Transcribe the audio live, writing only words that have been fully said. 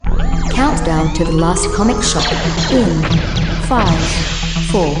countdown to the last comic shop in 5,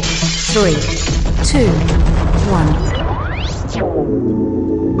 4, 3, 2, 1.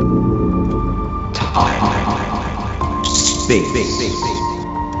 Time, space,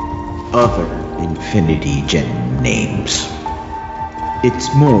 other infinity gen names.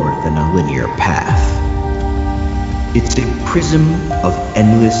 It's more than a linear path. It's a prism of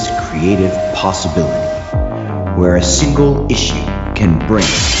endless creative possibility, where a single issue can break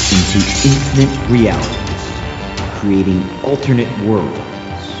into infinite realities, creating alternate worlds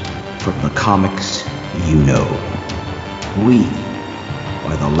from the comics you know. We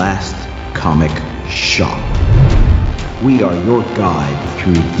are the last comic shop. We are your guide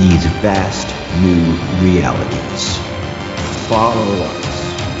through these vast new realities. Follow us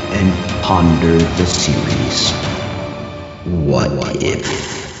and ponder the series. What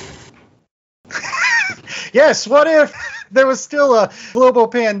if? Yes, what if there was still a global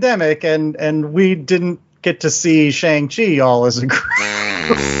pandemic and we didn't get to see Shang-Chi all as a group?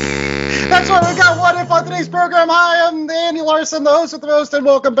 That's why we got What If on today's program. Hi, I'm Andy Larson, the host with the most, and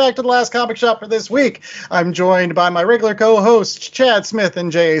welcome back to the Last Comic Shop for this week. I'm joined by my regular co-hosts, Chad Smith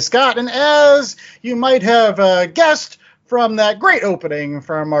and J.A. Scott, and as you might have guessed from that great opening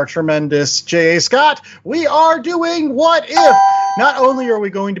from our tremendous J.A. Scott, we are doing What If. Not only are we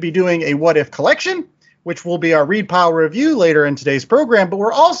going to be doing a What If collection, which will be our Read Pile review later in today's program, but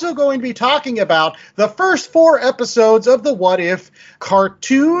we're also going to be talking about the first 4 episodes of the What If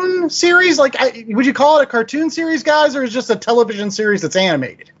cartoon series. Would you call it a cartoon series, guys, or is it just a television series that's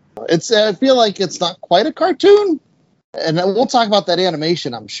animated? I feel like it's not quite a cartoon, and we'll talk about that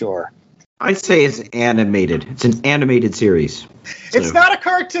animation, I'm sure. I say it's animated. It's an animated series. It's not a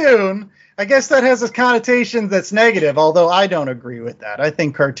cartoon. I guess that has a connotation that's negative, although I don't agree with that. I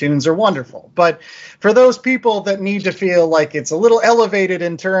think cartoons are wonderful. But for those people that need to feel like it's a little elevated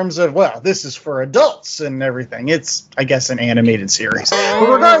in terms of, well, this is for adults and everything, it's, I guess, an animated series.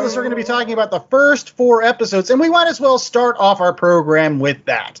 But regardless, we're going to be talking about the first 4 episodes, and we might as well start off our program with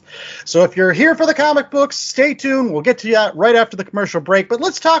that. So if you're here for the comic books, stay tuned. We'll get to you right after the commercial break. But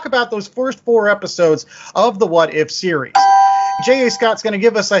let's talk about those first 4 episodes of the What If series. J.A. Scott's going to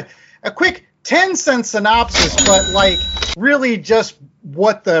give us a quick 10-cent synopsis, but really just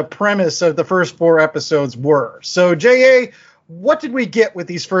what the premise of the first 4 episodes were. So, J.A., what did we get with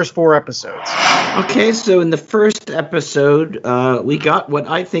these first 4 episodes? Okay, so in the first episode, we got what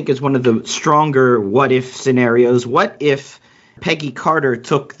I think is one of the stronger what-if scenarios. What if Peggy Carter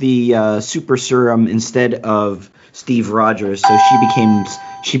took the super serum instead of Steve Rogers, so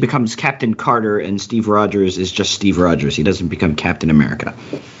she becomes Captain Carter, and Steve Rogers is just Steve Rogers. He doesn't become Captain America.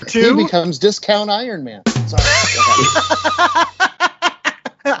 He becomes Discount Iron Man. Sorry.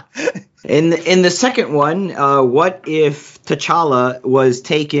 In the second one, what if T'Challa was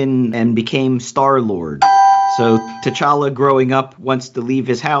taken and became Star-Lord? So T'Challa, growing up, wants to leave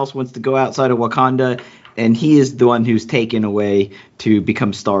his house, wants to go outside of Wakanda, and he is the one who's taken away to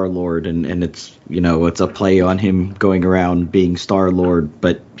become Star-Lord, and it's, it's a play on him going around being Star-Lord,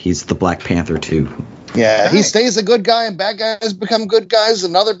 but he's the Black Panther too. Yeah, he stays a good guy, and bad guys become good guys,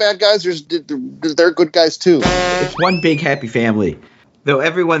 and other bad guys, they're good guys too. It's one big happy family. Though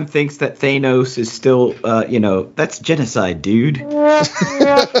everyone thinks that Thanos is still, that's genocide, dude. So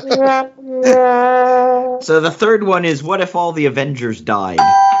the third one is, what if all the Avengers died?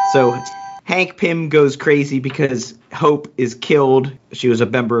 So Hank Pym goes crazy because Hope is killed. She was a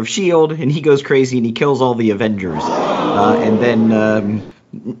member of S.H.I.E.L.D., and he goes crazy and he kills all the Avengers. And then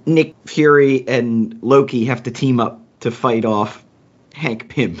Nick Fury and Loki have to team up to fight off Hank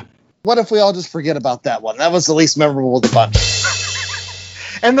Pym. What if we all just forget about that one? That was the least memorable of the bunch.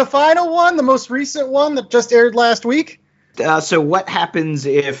 And the final one, the most recent one that just aired last week? So what happens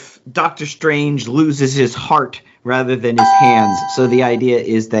if Doctor Strange loses his heart rather than his hands? So the idea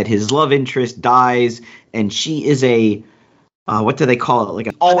is that his love interest dies, and she is a, what do they call it?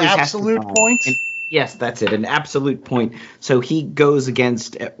 An absolute point? Yes, that's it, an absolute point. So he goes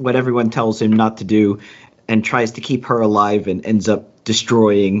against what everyone tells him not to do and tries to keep her alive and ends up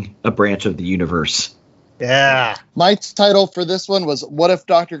destroying a branch of the universe. Yeah. My title for this one was, what if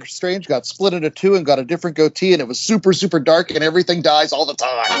Doctor Strange got split into 2 and got a different goatee, and it was super, super dark and everything dies all the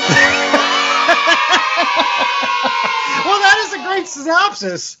time? Well, that is a great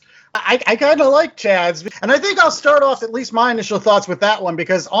synopsis. I kind of like Chad's. And I think I'll start off at least my initial thoughts with that one,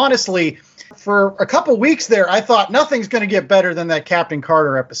 because honestly, for a couple weeks there, I thought nothing's going to get better than that Captain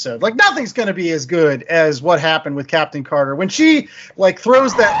Carter episode. Nothing's going to be as good as what happened with Captain Carter. When she,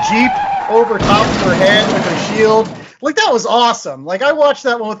 throws that Jeep over top of her head with her shield, Like, that was awesome. Like, I watched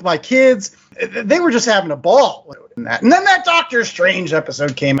that one with my kids. They were just having a ball in that. And then that Doctor Strange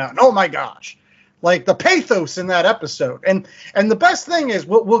episode came out. And oh, my gosh. Like, the pathos in that episode. And the best thing is,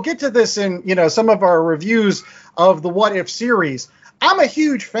 we'll get to this in, some of our reviews of the What If series. I'm a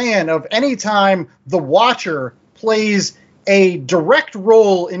huge fan of any time the Watcher plays a direct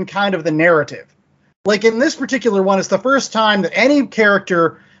role in kind of the narrative. Like, in this particular one, it's the first time that any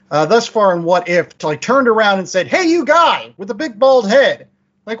character thus far in What If turned around and said, "Hey, you guy with the big bald head,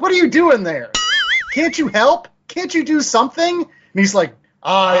 like, what are you doing there? Can't you help? Can't you do something?" And he's like,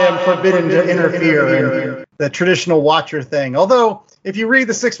 "I am forbidden to interfere," in the traditional Watcher thing. Although, if you read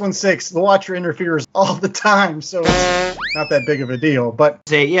the 616, the Watcher interferes all the time, so it's not that big of a deal. But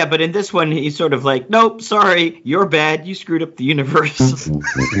but in this one, he's sort of like, "Nope, sorry, you're bad. You screwed up the universe."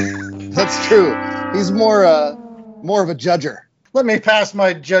 That's true. He's more of a judger. Let me pass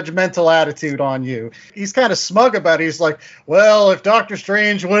my judgmental attitude on you. He's kind of smug about it. He's like, "Well, if Doctor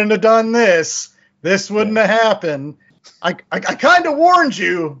Strange wouldn't have done this, this wouldn't have happened. I kind of warned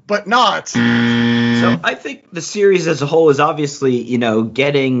you, but not." So I think the series as a whole is obviously,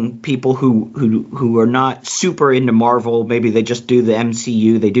 getting people who are not super into Marvel. Maybe they just do the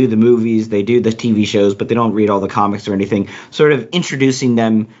MCU, they do the movies, they do the TV shows, but they don't read all the comics or anything. Sort of introducing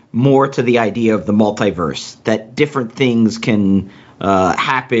them more to the idea of the multiverse, that different things can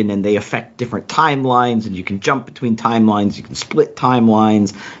happen and they affect different timelines, and you can jump between timelines, you can split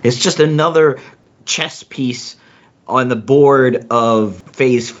timelines. It's just another chess piece on the board of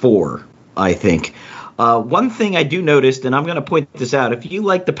Phase 4, I think. One thing I do notice, and I'm going to point this out, if you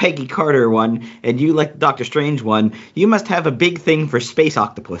like the Peggy Carter one and you like the Doctor Strange one, you must have a big thing for space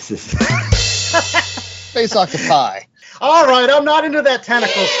octopuses. Space octopi. All right, I'm not into that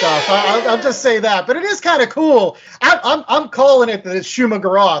tentacle stuff. I'll just say that. But it is kind of cool. I'm calling it that it's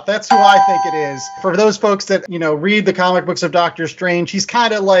Shuma-Gorath. That's who I think it is. For those folks that, read the comic books of Doctor Strange, he's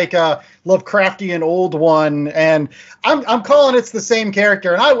kind of like a Lovecraftian old one. And I'm calling it's the same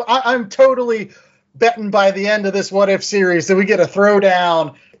character. And I'm totally betting by the end of this What If series that we get a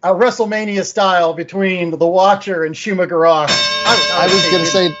throwdown, a WrestleMania style, between the Watcher and Shuma-Gorath. I was going to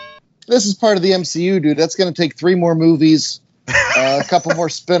say, this is part of the MCU, dude. That's going to take 3 more movies, a couple more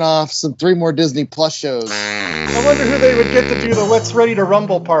spin-offs, and 3 more Disney Plus shows. I wonder who they would get to do the Let's Ready to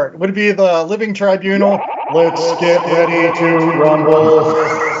Rumble part. Would it be the Living Tribunal? Let's get ready to rumble.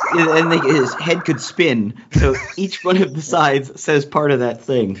 And his head could spin, so each one of the sides says part of that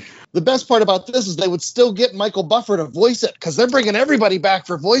thing. The best part about this is they would still get Michael Buffer to voice it, because they're bringing everybody back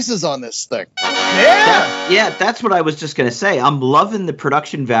for voices on this thing. Yeah! That's what I was just going to say. I'm loving the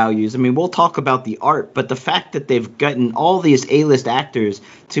production values. I mean, we'll talk about the art, but the fact that they've gotten all these A-list actors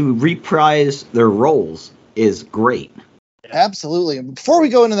to reprise their roles is great. Absolutely. And before we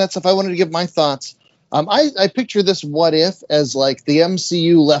go into that stuff, I wanted to give my thoughts. I picture this What If as like the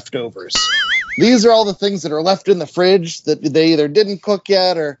MCU leftovers. These are all the things that are left in the fridge that they either didn't cook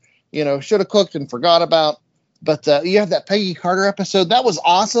yet or should have cooked and forgot about. But you have that Peggy Carter episode. That was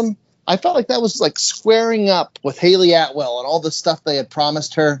awesome. I felt like that was like squaring up with Haley Atwell and all the stuff they had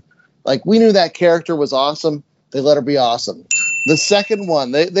promised her. Like, we knew that character was awesome. They let her be awesome. The second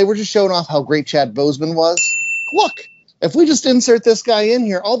one, they were just showing off how great Chad Boseman was. Look, if we just insert this guy in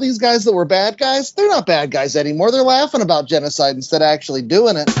here, all these guys that were bad guys, they're not bad guys anymore. They're laughing about genocide instead of actually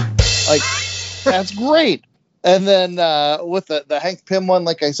doing it. Like, that's great. And then with the Hank Pym one,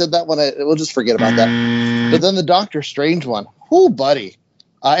 like I said, that one, we'll just forget about that. But then the Doctor Strange one. Whoo, buddy.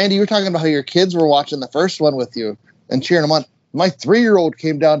 Andy, you were talking about how your kids were watching the first one with you and cheering them on. My 3-year-old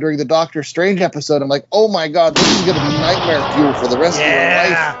came down during the Doctor Strange episode. I'm like, oh, my God, this is going to be nightmare fuel for the rest of your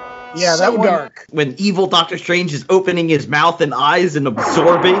life. Yeah, so dark. When evil Doctor Strange is opening his mouth and eyes and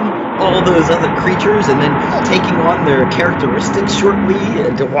absorbing all those other creatures and then taking on their characteristics shortly.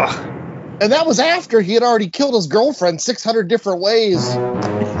 And that was after he had already killed his girlfriend 600 different ways.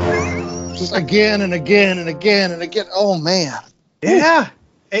 Just again and again and again and again. Oh, man. Yeah.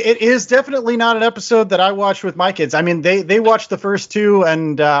 It is definitely not an episode that I watched with my kids. I mean, they watched the first 2,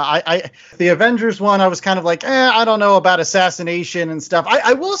 and the Avengers one, I was kind of like, I don't know about assassination and stuff.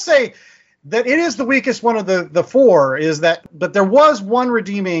 I will say that it is the weakest one of the 4, but there was one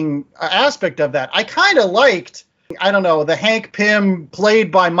redeeming aspect of that. I kind of liked, I don't know, the Hank Pym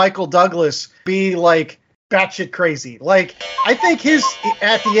played by Michael Douglas be like batshit crazy. Like, I think his,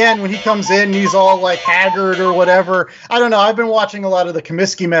 at the end when he comes in and he's all like haggard or whatever, I don't know, I've been watching a lot of the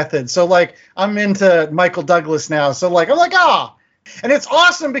Comiskey Method, so like I'm into Michael Douglas now, so like I'm like, and it's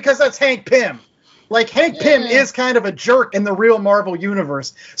awesome because that's Hank Pym. Like, Hank Pym is kind of a jerk in the real Marvel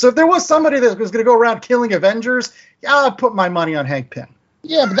universe, so if there was somebody that was going to go around killing Avengers, I'd put my money on Hank Pym.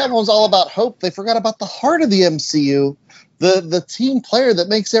 Yeah, but that one was all about hope. They forgot about the heart of the MCU, the team player that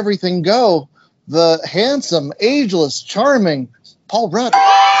makes everything go, the handsome, ageless, charming Paul Rudd.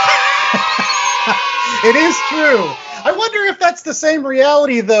 It is true. I wonder if that's the same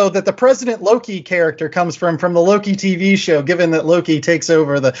reality, though, that the President Loki character comes from the Loki TV show, given that Loki takes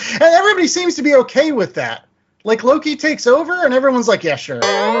over and everybody seems to be okay with that. Like, Loki takes over, and everyone's like, yeah, sure.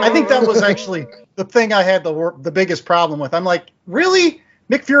 I think that was actually the thing I had the biggest problem with. I'm like, really?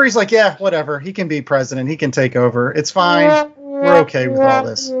 Nick Fury's like, yeah, whatever. He can be president. He can take over. It's fine. We're okay with all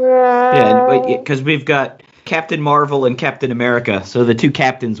this. Yeah, because we've got Captain Marvel and Captain America, so the two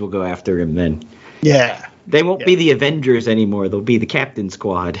captains will go after him then. Yeah. They won't be the Avengers anymore. They'll be the Captain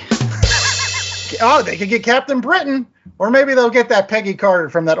Squad. Oh, they could get Captain Britain. Or maybe they'll get that Peggy Carter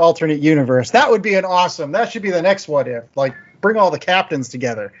from that alternate universe. That would be that should be the next What If. Like, bring all the captains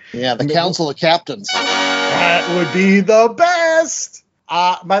together. Yeah, the Council of Captains. That would be the best.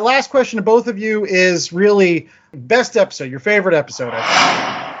 My last question to both of you is really best episode, your favorite episode.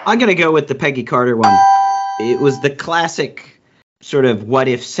 I'm going to go with the Peggy Carter one. It was the classic sort of what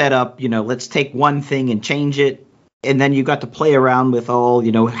if setup, let's take one thing and change it. And then you got to play around with all,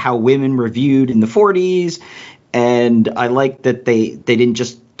 how women were viewed in the 40s. And I like that they didn't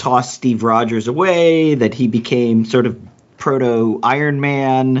just toss Steve Rogers away, that he became sort of proto Iron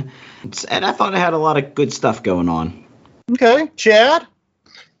Man. And I thought it had a lot of good stuff going on. Okay. Chad?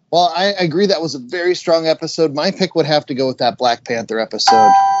 Well, I agree that was a very strong episode. My pick would have to go with that Black Panther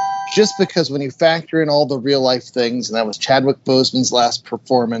episode. Just because when you factor in all the real life things, and that was Chadwick Boseman's last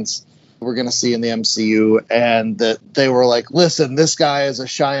performance we're going to see in the MCU, and that they were like, listen, this guy is a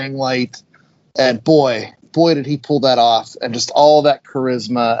shining light, and boy did he pull that off, and just all that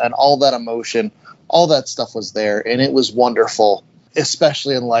charisma and all that emotion, all that stuff was there, and it was wonderful,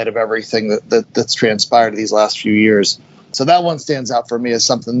 especially in light of everything that's transpired these last few years. So that one stands out for me as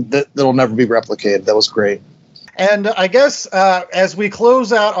something that'll never be replicated. That was great. And I guess as we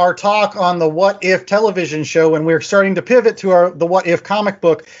close out our talk on the What If television show, and we're starting to pivot to the What If comic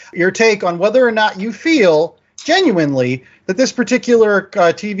book, your take on whether or not you feel genuinely that this particular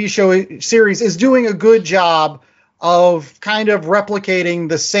TV show series is doing a good job of kind of replicating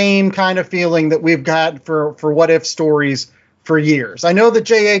the same kind of feeling that we've got for What If stories for years. I know that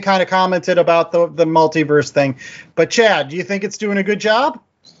J.A. kind of commented about the multiverse thing, but Chad, do you think it's doing a good job?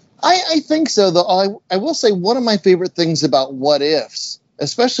 I think so, though. I will say one of my favorite things about What Ifs,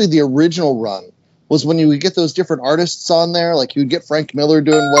 especially the original run, was when you would get those different artists on there. Like, you would get Frank Miller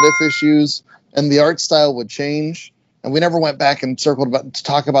doing What If issues, and the art style would change. And we never went back and circled to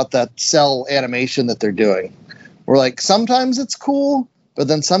talk about that cell animation that they're doing. We're like, sometimes it's cool, but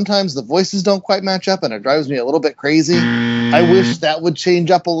then sometimes the voices don't quite match up, and it drives me a little bit crazy. I wish that would change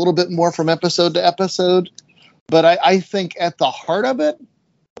up a little bit more from episode to episode. But I think at the heart of it,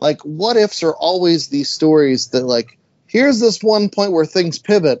 like, what ifs are always these stories that, like, here's this one point where things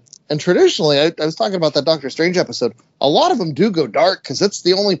pivot. And traditionally, I was talking about that Doctor Strange episode, a lot of them do go dark because it's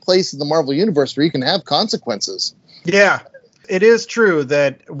the only place in the Marvel Universe where you can have consequences. Yeah, it is true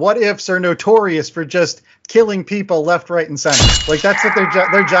that what ifs are notorious for just killing people left, right, and center. Like, that's what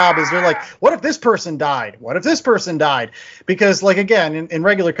their job is. They're like, what if this person died? What if this person died? Because, like, again, in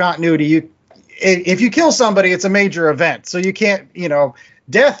regular continuity, if you kill somebody, it's a major event. So you can't,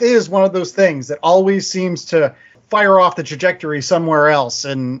 death is one of those things that always seems to fire off the trajectory somewhere else.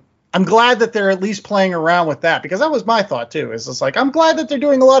 And I'm glad that they're at least playing around with that, because that was my thought too. Is it's like, I'm glad that they're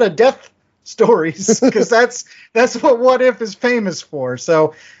doing a lot of death stories, because that's what If is famous for.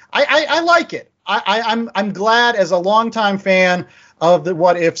 So I like it. I'm glad, as a longtime fan of the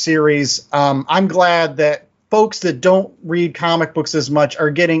What If series, I'm glad that folks that don't read comic books as much are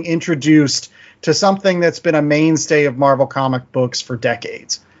getting introduced to something that's been a mainstay of Marvel comic books for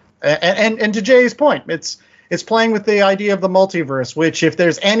decades. And to Jay's point, it's playing with the idea of the multiverse, which, if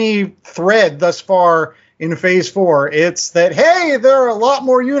there's any thread thus far in Phase 4, it's that, hey, there are a lot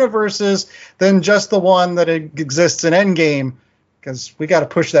more universes than just the one that exists in Endgame, because we got to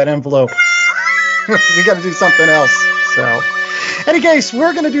push that envelope. We got to do something else. So, in any case,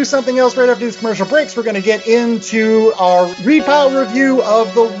 we're going to do something else right after these commercial breaks. We're going to get into our Read Pile review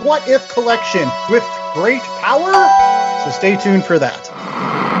of the What If collection with great power. So stay tuned for that.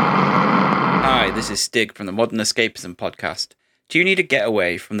 Hi, this is Stig from the Modern Escapism podcast. Do you need a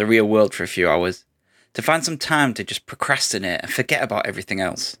getaway from the real world for a few hours? To find some time to just procrastinate and forget about everything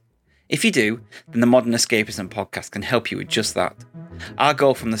else? If you do, then the Modern Escapism podcast can help you with just that. Our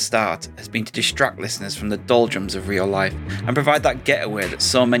goal from the start has been to distract listeners from the doldrums of real life and provide that getaway that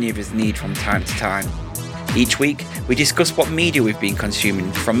so many of us need from time to time. Each week, we discuss what media we've been consuming,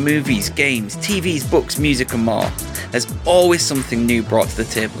 from movies, games, TVs, books, music and more. There's always something new brought to the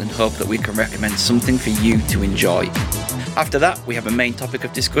table and hope that we can recommend something for you to enjoy. After that, we have a main topic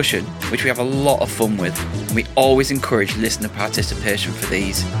of discussion, which we have a lot of fun with, and we always encourage listener participation for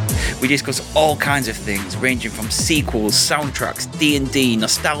these. We discuss all kinds of things, ranging from sequels, soundtracks, D&D,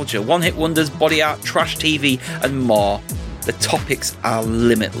 nostalgia, one-hit wonders, body art, trash TV, and more. The topics are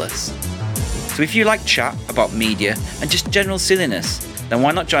limitless. So if you like chat about media and just general silliness, then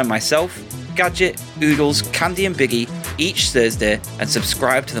why not join myself, Gadget, Oodles, Candy and Biggie each Thursday and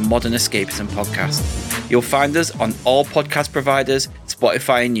subscribe to the Modern Escapism podcast. You'll find us on all podcast providers,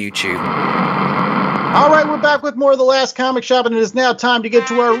 Spotify and YouTube. All right, we're back with more of The Last Comic Shop, and it is now time to get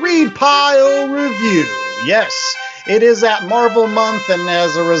to our Read Pile Review. Yes, it is at Marvel Month, and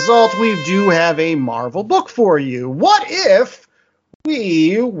as a result, we do have a Marvel book for you. What if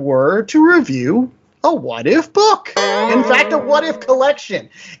we were to review a what if book? In fact, a what if collection.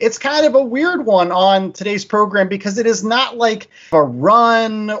 It's kind of a weird one on today's program because it is not like a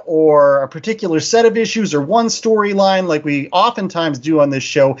run or a particular set of issues or one storyline like we oftentimes do on this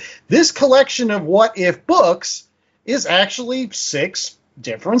show. This collection of what if books is actually 6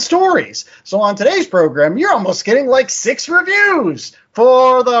 different stories. So on today's program, you're almost getting like 6 reviews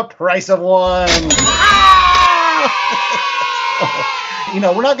for the price of one. You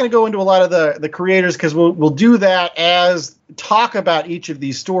know, we're not going to go into a lot of the creators because we'll do that as talk about each of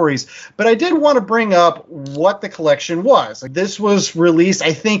these stories. But I did want to bring up what the collection was. This was released,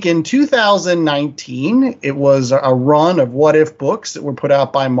 I think, in 2019. It was a run of what if books that were put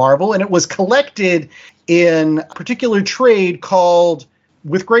out by Marvel, and it was collected in a particular trade called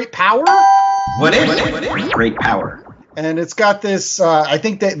With Great Power. What if? Great Power. And it's got this, I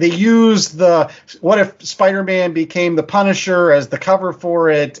think that they used the What If Spider-Man Became the Punisher as the cover for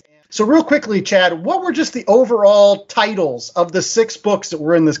it. So real quickly, Chad, what were just the overall titles of the 6 books that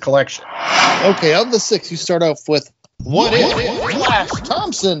were in this collection? Okay, of the 6, you start off with What If Flash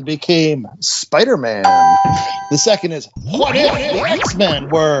Thompson Became Spider-Man. The second is What If the X-Men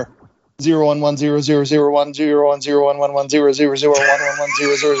Were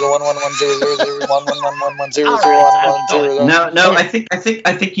 01100010100011100011100011100011100. No, I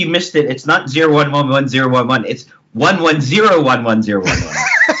think you missed it. It's not 0111011. It's 1101111.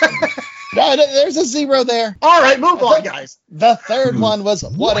 No, there's a 0 there. All right, move on, guys. The third one was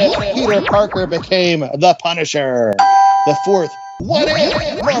What If Peter Parker Became the Punisher. The fourth, What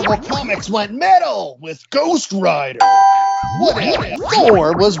If Marvel Comics Went Metal with Ghost Rider. What if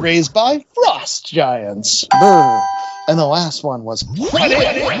Thor was raised by frost giants? Brr. And the last one was What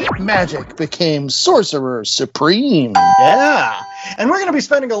if magic became Sorcerer Supreme? Yeah. And we're going to be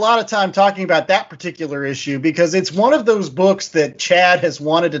spending a lot of time talking about that particular issue because it's one of those books that Chad has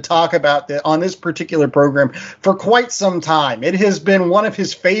wanted to talk about on this particular program for quite some time. It has been one of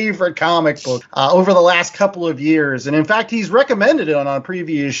his favorite comic books over the last couple of years. And in fact, he's recommended it on a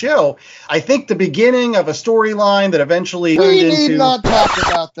previous show. I think the beginning of a storyline that eventually turned into... We need not talk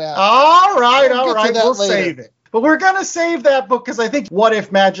about that. All right. We'll later. save it. But we're going to save that book because I think What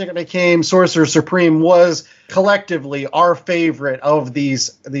If Magic Became Sorcerer Supreme was collectively our favorite of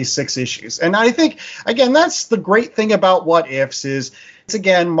these 6 issues. And I think, again, that's the great thing about What Ifs is, it's,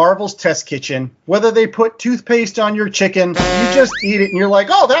 again, Marvel's test kitchen. Whether they put toothpaste on your chicken, you just eat it and you're like,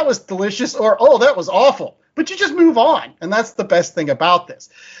 oh, that was delicious, or oh, that was awful. But you just move on. And that's the best thing about this.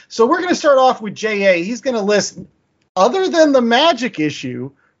 So we're going to start off with J.A. He's going to list, other than the Magic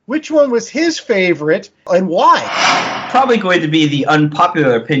issue, which one was his favorite and why? Probably going to be the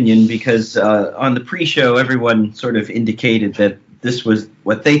unpopular opinion because on the pre-show, everyone sort of indicated that this was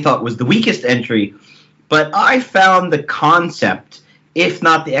what they thought was the weakest entry. But I found the concept, if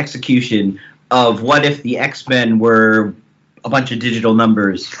not the execution, of what if the X-Men were a bunch of digital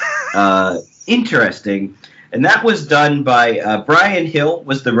numbers interesting. And that was done by Brian Hill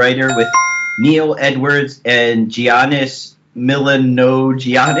was the writer with Neil Edwards and Giannis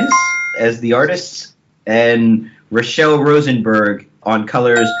Milanogiannis as the artists, and Rochelle Rosenberg on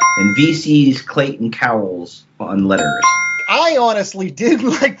colors, and VC's Clayton Cowles on letters. I honestly did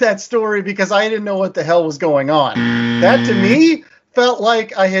like that story because I didn't know what the hell was going on. That, to me, felt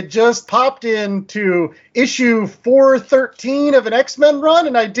like I had just popped into issue 413 of an X-Men run,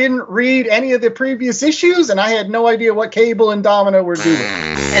 and I didn't read any of the previous issues, and I had no idea what Cable and Domino were doing.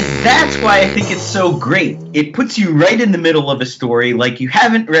 And that's why I think it's so great. It puts you right in the middle of a story, like you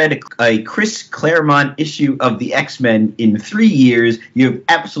haven't read a Chris Claremont issue of the X-Men in 3 years. You have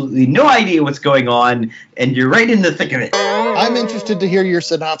absolutely no idea what's going on, and you're right in the thick of it. I'm interested to hear your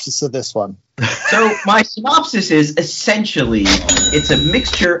synopsis of this one. So my synopsis is essentially it's a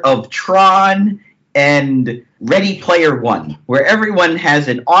mixture of Tron and Ready Player One, where everyone has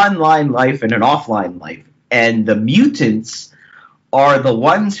an online life and an offline life. And the mutants are the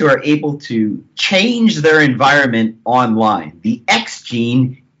ones who are able to change their environment online. The X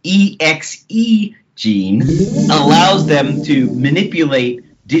gene, EXE gene, allows them to manipulate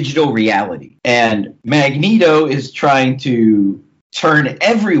digital reality. And Magneto is trying to turn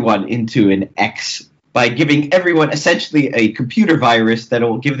everyone into an X by giving everyone essentially a computer virus that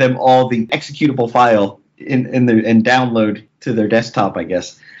will give them all the executable file and download to their desktop, I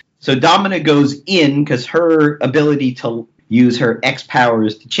guess. So Domina goes in because her ability to use her X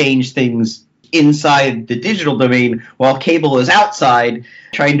powers to change things inside the digital domain while Cable is outside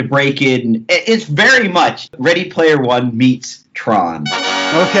trying to break in. It's very much Ready Player One meets Tron.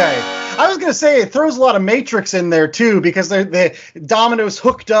 Okay. I was going to say it throws a lot of Matrix in there, too, because the Domino's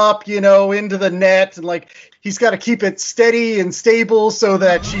hooked up, into the net, and, he's got to keep it steady and stable so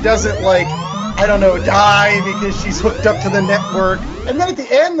that she doesn't, die because she's hooked up to the network. And then at the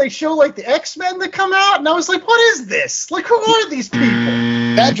end, they show, the X-Men that come out, and I was like, what is this? Who are these people?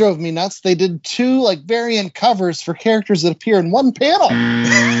 That drove me nuts. They did 2, variant covers for characters that appear in one panel.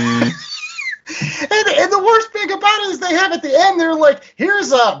 And the worst thing about it is they have at the end, they're like,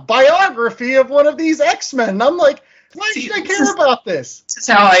 here's a biography of one of these X-Men. And I'm like, why should I care about this? This is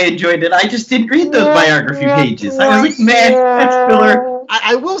how I enjoyed it. I just didn't read those biography pages. I was like, man, that's filler.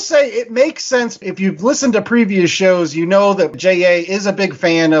 I will say it makes sense. If you've listened to previous shows, you know that J.A. is a big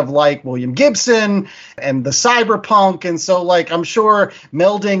fan of William Gibson and the cyberpunk. And so I'm sure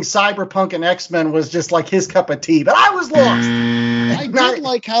melding cyberpunk and X-Men was just his cup of tea. But I was lost. I did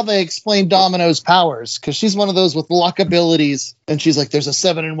like how they explained Domino's powers, because she's one of those with luck abilities. And she's like, there's a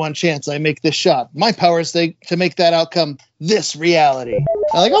 7 in 1 chance I make this shot. My power is to make that outcome this reality.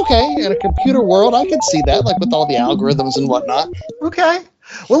 I'm like, okay, in a computer world, I could see that, with all the algorithms and whatnot. Okay.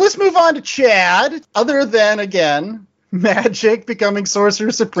 Well, let's move on to Chad. Other than, again, magic becoming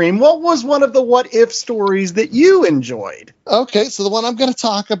Sorcerer Supreme, what was one of the what-if stories that you enjoyed? Okay, so the one I'm going to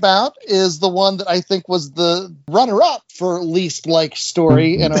talk about is the one that I think was the runner-up for least liked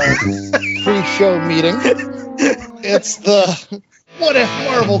story in our pre-show meeting. It's the What If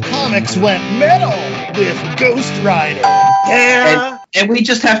Marvel Comics Went Metal with Ghost Rider. Yeah. And we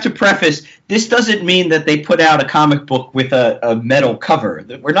just have to preface, this doesn't mean that they put out a comic book with a metal cover.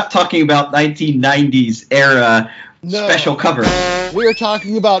 We're not talking about 1990s era special covers. We are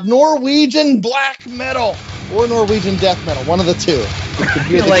talking about Norwegian black metal or Norwegian death metal, one of the two. I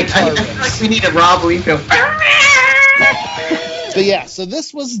feel like we need a Rob Liefeld. But yeah, so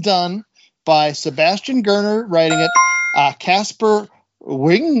this was done by Sebastian Gerner writing it. Casper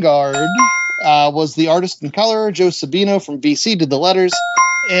Wingard was the artist and colorer. Joe Sabino from VC did the letters.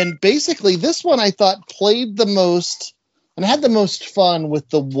 And basically, this one I thought played the most and had the most fun with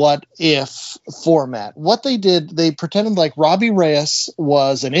the what if format. What they did, they pretended like Robbie Reyes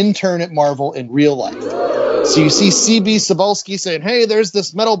was an intern at Marvel in real life. So you see CB Cebulski saying, hey, there's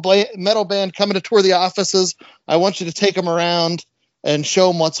this metal band coming to tour the offices. I want you to take them around and show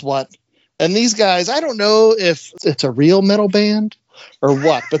them what's what. And these guys, I don't know if it's a real metal band or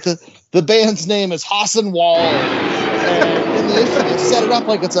what, but the band's name is Hassan Wald. And in the issue, they set it up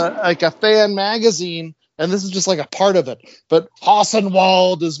like it's a fan magazine, and this is just a part of it. But Hassan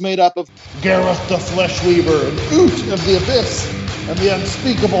Wald is made up of Gareth the Fleshweaver and Oot of the Abyss and the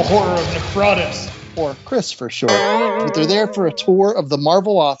unspeakable horror of Necrotis, or Chris for short. But they're there for a tour of the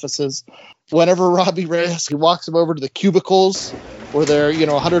Marvel offices. Whenever Robbie Reyes, he walks them over to the cubicles where there are,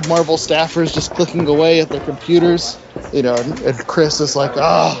 100 Marvel staffers just clicking away at their computers, and Chris is like,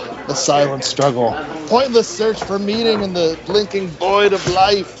 the silent struggle. Pointless search for meaning in the blinking void of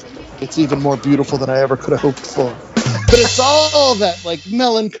life. It's even more beautiful than I ever could have hoped for. But it's all that,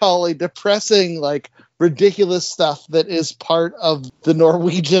 melancholy, depressing, ridiculous stuff that is part of the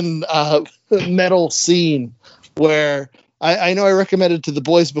Norwegian metal scene, where I know I recommended to the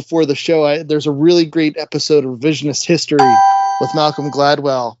boys before the show. There's a really great episode of Revisionist History with Malcolm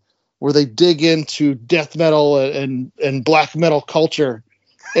Gladwell where they dig into death metal and black metal culture.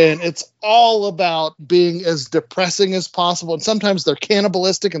 And it's all about being as depressing as possible. And sometimes they're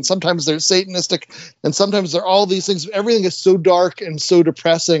cannibalistic, and sometimes they're satanistic, and sometimes they're all these things. Everything is so dark and so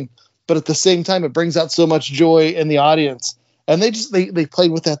depressing, but at the same time, it brings out so much joy in the audience. And they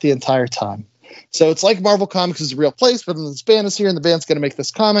played with that the entire time. So it's like Marvel Comics is a real place, but then this band is here, and the band's going to make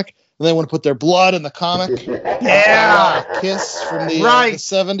this comic, and they want to put their blood in the comic. Yeah. Kiss from the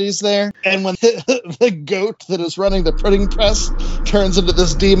 70s there. And when the goat that is running the printing press turns into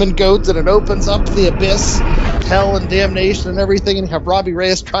this demon goat, and it opens up the abyss, hell and damnation and everything, and you have Robbie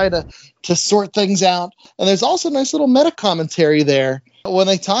Reyes trying to sort things out. And there's also a nice little meta commentary there when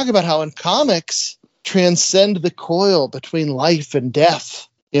they talk about how in comics, transcend the coil between life and death.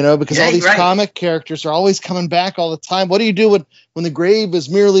 Because all these comic characters are always coming back all the time. What do you do when the grave is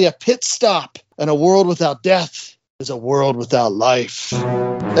merely a pit stop, and a world without death is a world without life?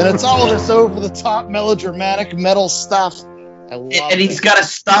 And it's all this over-the-top melodramatic metal stuff. I love it. And he's got to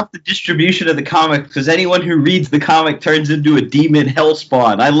stop the distribution of the comic because anyone who reads the comic turns into a demon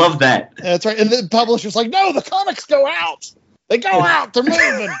hellspawn. I love that. That's right. And the publisher's like, no, the comics go out. They go out. They're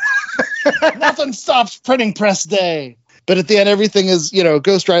moving. Nothing stops printing press day. But at the end, everything is,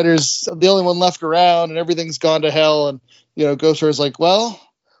 Ghost Rider's the only one left around, and everything's gone to hell. And, Ghost Rider's like, well,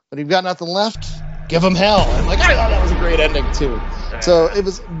 when you've got nothing left, give him hell. And I thought that was a great ending, too. So it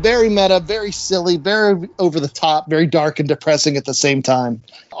was very meta, very silly, very over the top, very dark and depressing at the same time.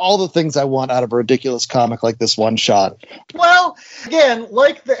 All the things I want out of a ridiculous comic like this one shot. Well, again,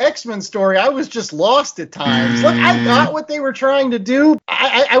 like the X-Men story, I was just lost at times. Look, I got what they were trying to do.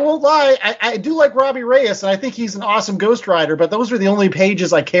 I won't lie. I do like Robbie Reyes, and I think he's an awesome Ghost Rider, but those were the only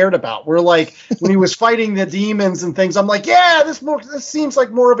pages I cared about. Where, like, when he was fighting the demons and things, I'm like, yeah, this seems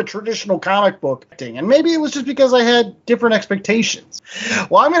like more of a traditional comic book thing. And maybe it was just because I had different expectations.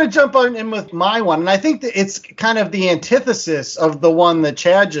 Well, I'm going to jump in with my one, and I think that it's kind of the antithesis of the one that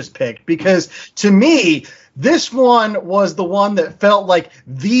Chad just picked, because to me, this one was the one that felt like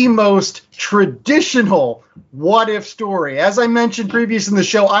the most traditional what if story. As I mentioned previous in the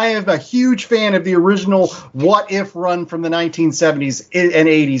show, I am a huge fan of the original what if run from the 1970s and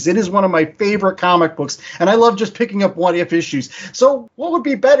 80s. It is one of my favorite comic books, and I love just picking up what if issues. So what would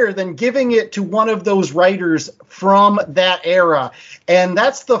be better than giving it to one of those writers from that era? And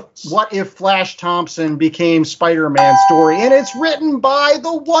that's the what if Flash Thompson became Spider-Man story. And it's written by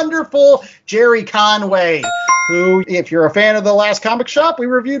the wonderful Jerry Conway, who, if you're a fan of The Last Comic Shop, we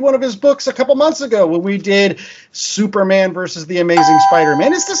reviewed one of his books a couple months ago when we did Superman versus the Amazing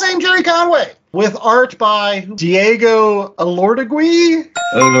Spider-Man. It's the same Jerry Conway, with art by Diego Olortegui.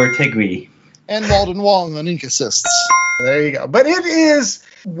 And Walden Wong on ink assists. There you go. But it is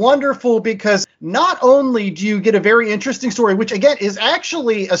wonderful because not only do you get a very interesting story, which again is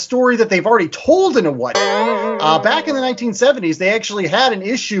actually a story that they've already told in a what if. Back in the 1970s, they actually had an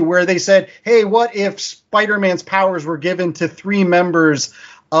issue where they said, hey, what if Spider-Man's powers were given to 3 members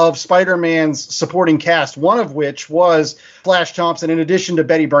of Spider-Man's supporting cast, one of which was Flash Thompson, in addition to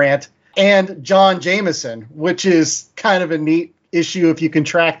Betty Brant, and John Jameson, which is kind of a neat issue if you can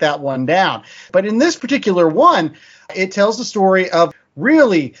track that one down. But in this particular one, it tells the story of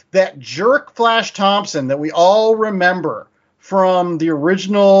really that jerk Flash Thompson that we all remember from the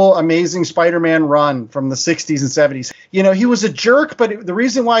original Amazing Spider-Man run from the 60s and 70s. He was a jerk, but the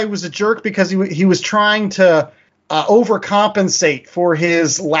reason why he was a jerk because he was trying to overcompensate for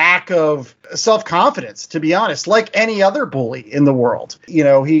his lack of self-confidence, to be honest, like any other bully in the world.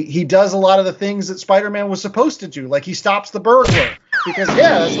 He does a lot of the things that Spider-Man was supposed to do, like he stops the burglar because,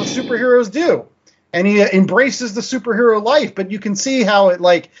 that's what superheroes do. And he embraces the superhero life, but you can see how it,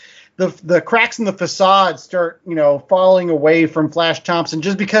 like, the cracks in the facade start, falling away from Flash Thompson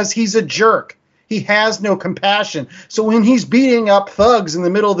just because he's a jerk. He has no compassion. So when he's beating up thugs in the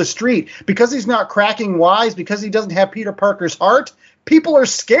middle of the street, because he's not cracking wise, because he doesn't have Peter Parker's heart, people are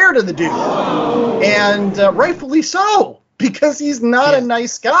scared of the dude. And rightfully so, because he's not a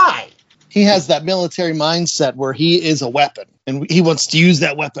nice guy. He has that military mindset where he is a weapon, and he wants to use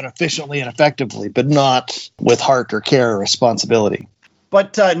that weapon efficiently and effectively, but not with heart or care or responsibility.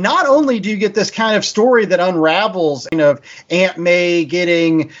 But not only do you get this kind of story that unravels, Aunt May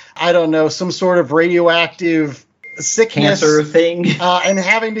getting, some sort of radioactive sickness. Cancer thing. And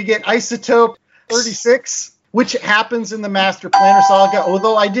having to get isotope 36, which happens in the Master Planner saga,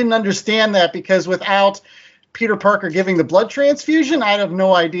 although I didn't understand that because without Peter Parker giving the blood transfusion, I have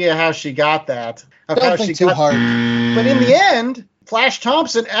no idea how she got that. Don't think too hard. But in the end, Flash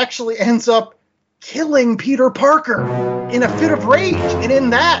Thompson actually ends up killing Peter Parker in a fit of rage. And in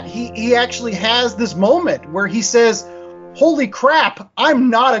that, he actually has this moment where he says, holy crap, I'm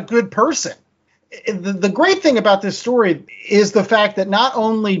not a good person. The great thing about this story is the fact that not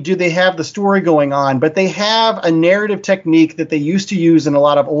only do they have the story going on, but they have a narrative technique that they used to use in a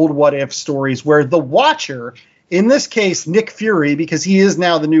lot of old what-if stories where the Watcher, in this case, Nick Fury, because he is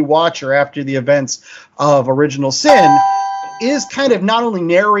now the new Watcher after the events of Original Sin, is kind of not only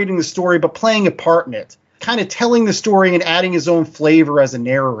narrating the story, but playing a part in it, kind of telling the story and adding his own flavor as a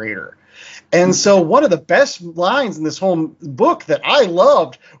narrator. And so one of the best lines in this whole book that I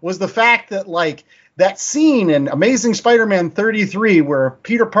loved was the fact that, like, that scene in Amazing Spider-Man 33 where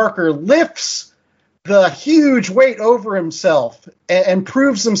Peter Parker lifts the huge weight over himself and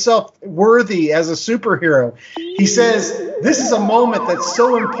proves himself worthy as a superhero. He says, this is a moment that's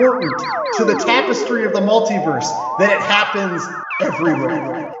so important to the tapestry of the multiverse that it happens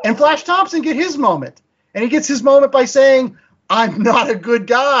everywhere. And Flash Thompson get his moment. And he gets his moment by saying, I'm not a good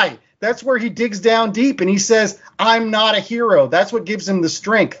guy. That's where he digs down deep and he says, I'm not a hero. That's what gives him the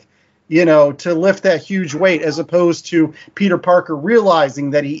strength, to lift that huge weight, as opposed to Peter Parker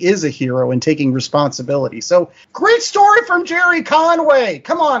realizing that he is a hero and taking responsibility. So great story from Jerry Conway.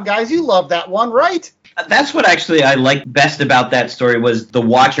 Come on, guys. You love that one, right? That's what actually I liked best about that story was the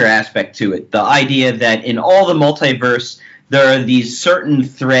Watcher aspect to it. The idea that in all the multiverse, there are these certain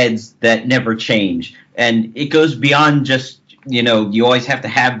threads that never change. And it goes beyond just, you always have to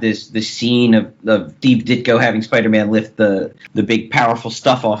have this scene of Steve Ditko having Spider-Man lift the big powerful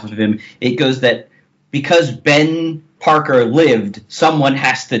stuff off of him. It goes that because Ben Parker lived, someone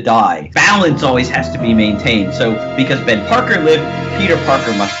has to die. Balance always has to be maintained. So because Ben Parker lived, Peter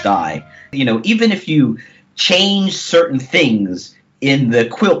Parker must die. Even if you change certain things in the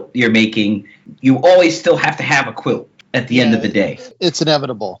quilt you're making, you always still have to have a quilt at the end of the day. It's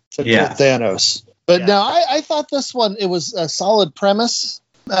inevitable to Thanos. But no, I thought this one, it was a solid premise,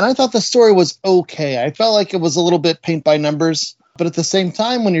 and I thought the story was okay. I felt like it was a little bit paint by numbers, but at the same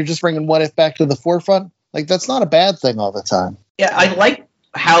time, when you're just bringing What If back to the forefront, that's not a bad thing all the time. Yeah, I like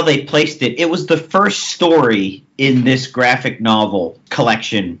how they placed it. It was the first story in this graphic novel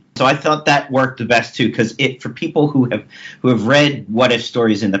collection, so I thought that worked the best too. Because for people who have read What If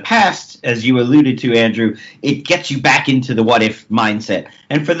stories in the past, as you alluded to, Andrew, it gets you back into the What If mindset.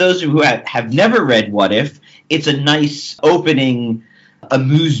 And for those who have never read What If, it's a nice opening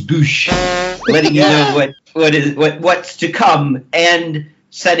amuse-bouche, letting you know what's to come and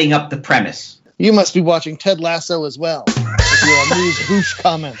setting up the premise. You must be watching Ted Lasso as well. Your amuse-bouche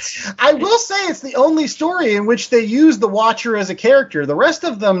comments. I will say it's the only story in which they use the Watcher as a character. The rest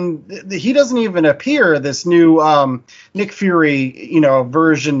of them, he doesn't even appear. This new Nick Fury,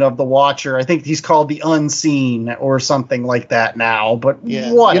 version of the Watcher. I think he's called the Unseen or something like that now. But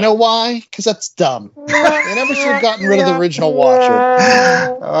what? You know why? Because that's dumb. They never should have gotten rid of the original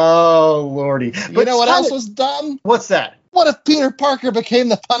Watcher. Oh, Lordy. You know what else was dumb? What's that? What if Peter Parker became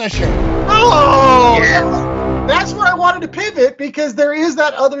the Punisher? Oh, yeah. That's where I wanted to pivot, because there is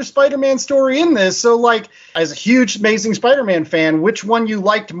that other Spider-Man story in this. So, as a huge Amazing Spider-Man fan, which one you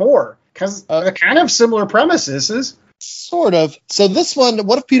liked more? Because they're kind of similar premises. Sort of. So this one,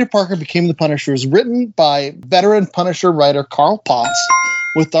 What If Peter Parker Became the Punisher, is written by veteran Punisher writer Carl Potts,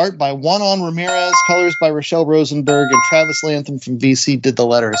 with art by Juan Ramirez, colors by Rochelle Rosenberg, and Travis Lantham from VC did the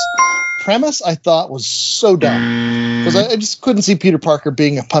letters. Premise, I thought, was so dumb, because I just couldn't see Peter Parker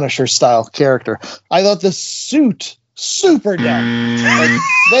being a Punisher-style character. I thought the suit, super dumb.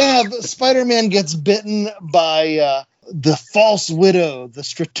 They have Spider-Man gets bitten by the false widow, the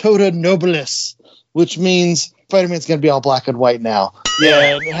Stratota Nobilis, which means Spider-Man's going to be all black and white now.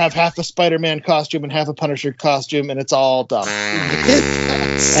 Yeah, and have half a Spider-Man costume and half a Punisher costume, and it's all dumb.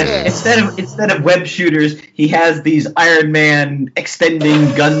 And instead of web shooters, he has these Iron Man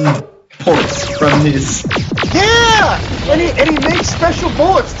extending gun ports from his. Yeah, and he makes special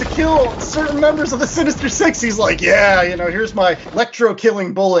bullets to kill certain members of the Sinister Six. He's like, here's my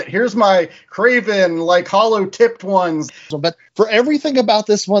electro-killing bullet. Here's my Kraven, hollow-tipped ones. But for everything about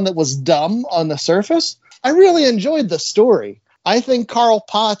this one that was dumb on the surface, I really enjoyed the story. I think Carl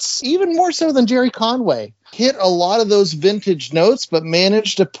Potts, even more so than Jerry Conway, hit a lot of those vintage notes, but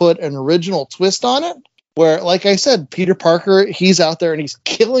managed to put an original twist on it. Where, like I said, Peter Parker, he's out there and he's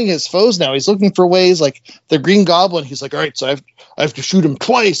killing his foes now. He's looking for ways, like the Green Goblin. He's like, all right, so I have to shoot him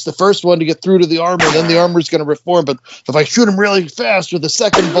twice. The first one to get through to the armor, then the armor's going to reform. But if I shoot him really fast with the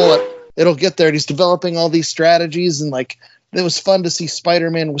second bullet, it'll get there. And he's developing all these strategies. And, it was fun to see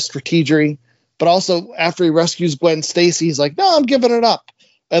Spider-Man with strategery. But also, after he rescues Gwen Stacy, he's like, no, I'm giving it up.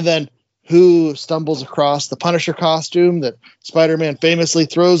 And then who stumbles across the Punisher costume that Spider-Man famously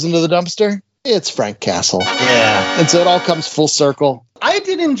throws into the dumpster? It's Frank Castle. Yeah. And so it all comes full circle. I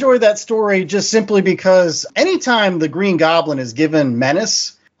did enjoy that story just simply because anytime the Green Goblin is given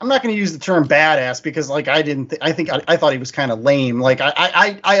menace, I'm not going to use the term badass because I thought he was kind of lame.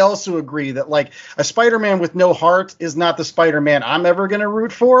 I also agree that a Spider-Man with no heart is not the Spider-Man I'm ever going to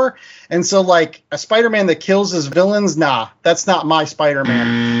root for. And so a Spider-Man that kills his villains, nah, that's not my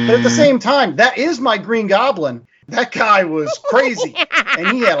Spider-Man. But at the same time, that is my Green Goblin. That guy was crazy,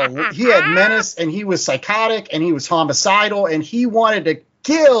 and he had menace, and he was psychotic, and he was homicidal, and he wanted to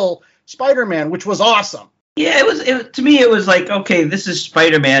kill Spider-Man, which was awesome. Yeah, to me, it was okay, this is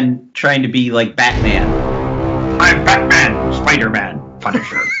Spider-Man trying to be like Batman. I'm Batman, Spider-Man,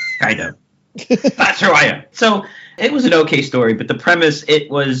 Punisher, kind of. That's who I am. So it was an okay story, but the premise, it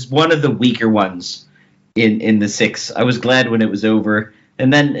was one of the weaker ones in the 6. I was glad when it was over.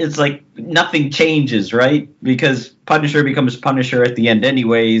 And then it's like nothing changes, right? Because Punisher becomes Punisher at the end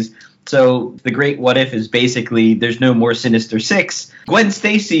anyways. So the great what if is basically there's no more Sinister 6. Gwen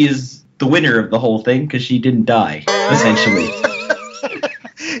Stacy is the winner of the whole thing because she didn't die, essentially.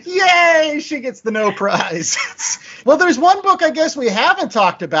 Yay! She gets the no prize. Well, there's one book I guess we haven't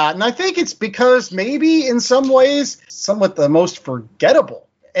talked about, and I think it's because maybe in some ways somewhat the most forgettable.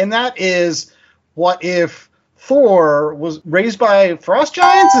 And that is, what if Thor was raised by frost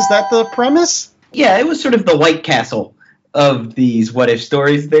giants? Is that the premise? Yeah, it was sort of the White Castle of these what if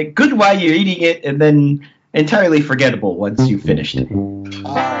stories. They're good while you're eating it, and then entirely forgettable once you finished it. All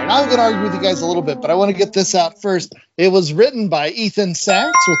right, I'm going to argue with you guys a little bit, but I want to get this out first. It was written by Ethan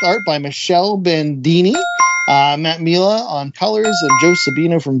Sachs with art by Michelle Bandini. Matt Mila on colors, and Joe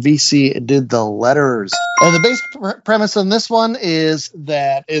Sabino from VC did the letters. And the basic premise on this one is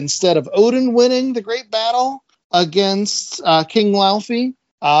that instead of Odin winning the great battle against King Laufey,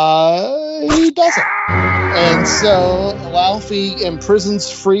 he doesn't. And so Laufey imprisons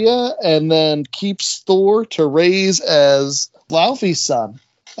Freya and then keeps Thor to raise as Laufey's son.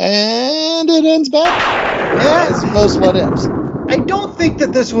 And it ends bad. Yeah, I suppose what ifs. I don't think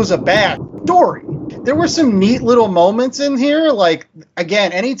that this was a bad story. There were some neat little moments in here. Like,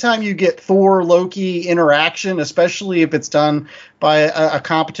 again, anytime you get Thor-Loki interaction, especially if it's done by a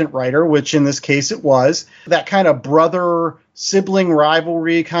competent writer, which in this case it was, that kind of brother-sibling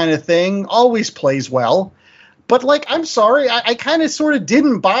rivalry kind of thing always plays well. But, like, I'm sorry, I kind of sort of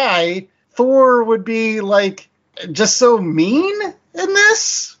didn't buy Thor would be, like, just so mean in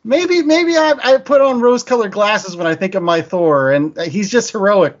this. Maybe I put on rose-colored glasses when I think of my Thor, and he's just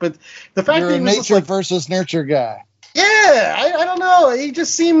heroic. But the fact that he was nature versus nurture guy. Yeah, I don't know. He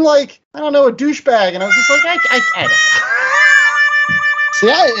just seemed like, I don't know, a douchebag, and I was just like, I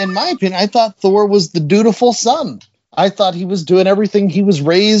don't. See, in my opinion, I thought Thor was the dutiful son. I thought he was doing everything he was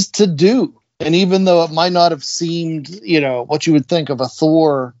raised to do. And even though it might not have seemed, what you would think of a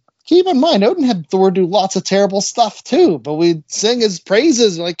Thor. Keep in mind, Odin had Thor do lots of terrible stuff too, but we'd sing his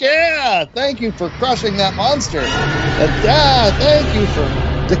praises like, yeah, thank you for crushing that monster. And, yeah, thank you for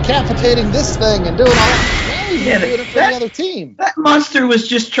decapitating this thing and doing all that. Now he's doing it for the other team. That monster was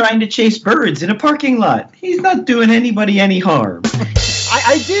just trying to chase birds in a parking lot. He's not doing anybody any harm.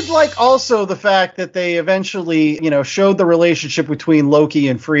 I did like also the fact that they eventually, showed the relationship between Loki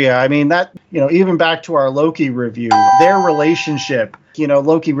and Freya. I mean, that, even back to our Loki review, their relationship,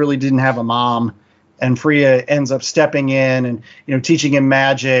 Loki really didn't have a mom, and Freya ends up stepping in and, teaching him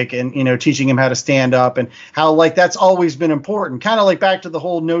magic and, teaching him how to stand up, and how, like, that's always been important. Kind of like back to the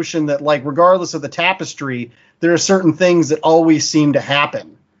whole notion that, like, regardless of the tapestry, there are certain things that always seem to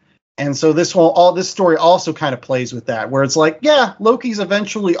happen. And so this story also kind of plays with that, where it's like, yeah, Loki's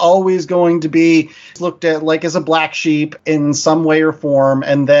eventually always going to be looked at like as a black sheep in some way or form,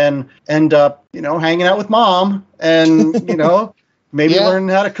 and then end up, hanging out with mom and, maybe learning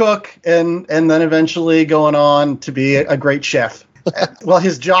how to cook, and then eventually going on to be a great chef. Well,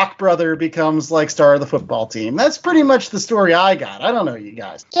 his jock brother becomes like star of the football team. That's pretty much the story I got. I don't know you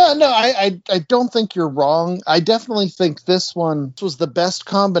guys. Yeah, no, I don't think you're wrong. I definitely think this one was the best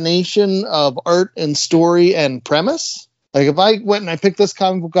combination of art and story and premise. Like, if I went and I picked this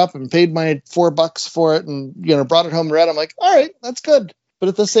comic book up and paid my $4 for it and, brought it home and read, I'm like, all right, that's good. But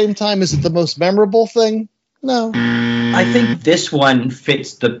at the same time, is it the most memorable thing? No. I think this one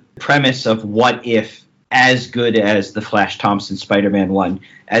fits the premise of what if as good as the Flash Thompson Spider-Man one,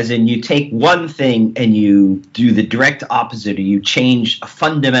 as in you take one thing and you do the direct opposite, or you change a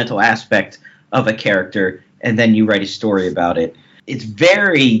fundamental aspect of a character and then you write a story about it. It's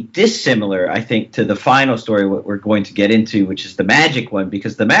very dissimilar, I think, to the final story what we're going to get into, which is the magic one,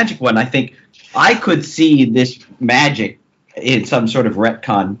 because the magic one, I think I could see this magic in some sort of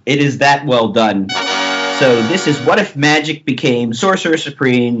retcon. It is that well done. So this is What If Magic Became Sorcerer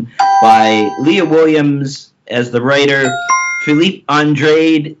Supreme by Leah Williams as the writer, Philippe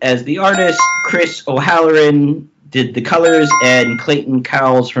Andrade as the artist, Chris O'Halloran did the colors, and Clayton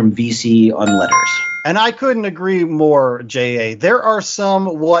Cowles from VC on letters. And I couldn't agree more, J.A. There are some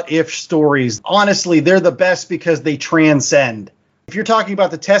what-if stories. Honestly, they're the best because they transcend. If you're talking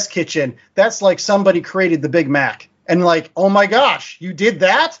about the test kitchen, that's like somebody created the Big Mac. And like, oh my gosh, you did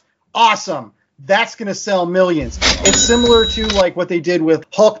that? Awesome. That's going to sell millions. It's similar to like what they did with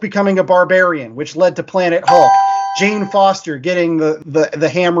Hulk becoming a barbarian, which led to Planet Hulk. Jane Foster getting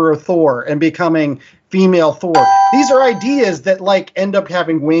the hammer of Thor and becoming female Thor. These are ideas that like end up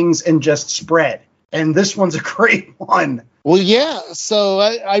having wings and just spread. And this one's a great one. Well, yeah. So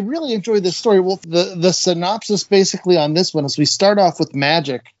I really enjoyed this story. Well, the synopsis basically on this one is we start off with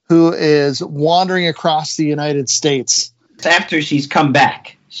Magic, who is wandering across the United States. It's after she's come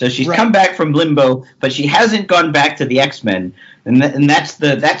back. So she's come back from limbo, but she hasn't gone back to the X-Men. And that's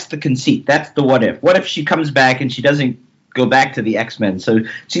the conceit. That's the what if. What if she comes back and she doesn't go back to the X-Men? So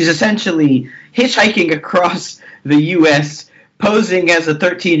she's essentially hitchhiking across the U.S., posing as a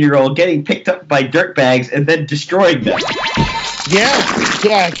 13-year-old, getting picked up by dirtbags, and then destroying them.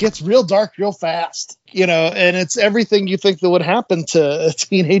 Yeah, it gets real dark real fast, and it's everything you think that would happen to a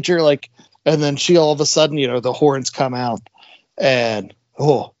teenager, and then she all of a sudden, the horns come out, and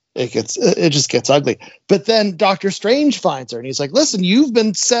it just gets ugly. But then Doctor Strange finds her, and he's like, listen, you've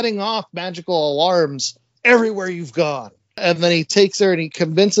been setting off magical alarms everywhere you've gone. And then he takes her and he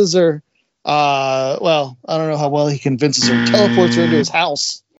convinces her, I don't know how well he convinces her, teleports her into his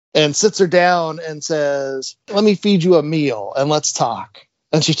house and sits her down and says, let me feed you a meal and let's talk.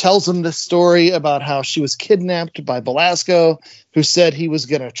 And she tells him this story about how she was kidnapped by Belasco, who said he was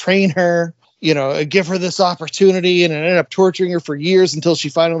going to train her, give her this opportunity, and it ended up torturing her for years until she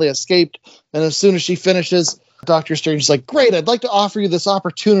finally escaped. And as soon as she finishes, Doctor Strange is like, great, I'd like to offer you this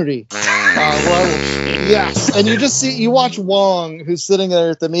opportunity. Yes. And you watch Wong, who's sitting there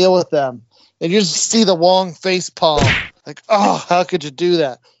at the meal with them, and you just see the Wong face palm. Like, oh, how could you do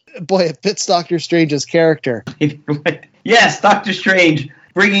that? Boy, it fits Doctor Strange's character. Yes, Doctor Strange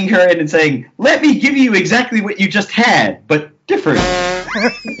bringing her in and saying, let me give you exactly what you just had, but different.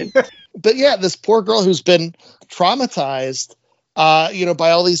 But yeah, this poor girl who's been traumatized,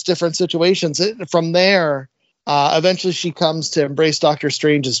 by all these different situations. From there, eventually she comes to embrace Doctor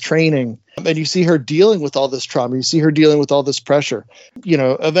Strange's training. And you see her dealing with all this trauma. You see her dealing with all this pressure.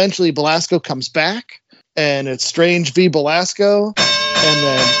 Eventually Belasco comes back, and it's Strange v. Belasco. And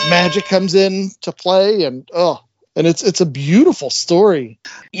then Magic comes in to play, and it's a beautiful story.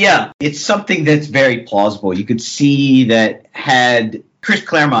 Yeah, it's something that's very plausible. You could see that had Chris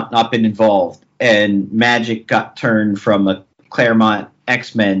Claremont not been involved and Magic got turned from a Claremont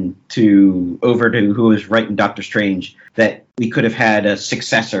X-Men over to who was writing Doctor Strange, that we could have had a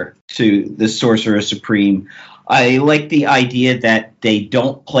successor to the Sorcerer Supreme. I like the idea that they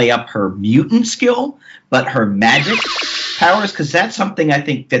don't play up her mutant skill, but her magic powers, because that's something I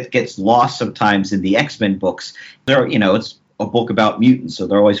think that gets lost sometimes in the X-Men books. It's a book about mutants, so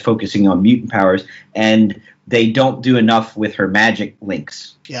they're always focusing on mutant powers, and they don't do enough with her magic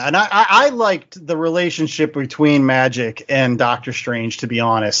links. Yeah, and I liked the relationship between Magic and Doctor Strange, to be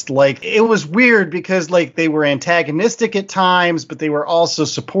honest. It was weird because, they were antagonistic at times, but they were also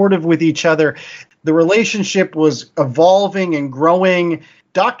supportive with each other. The relationship was evolving and growing.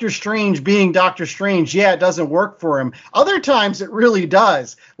 Doctor Strange being Doctor Strange, it doesn't work for him. Other times it really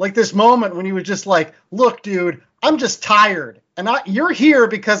does. Like this moment when he was just like, look, dude, I'm just tired. And you're here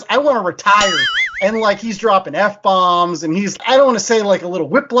because I want to retire. And he's dropping F-bombs, and I don't want to say a little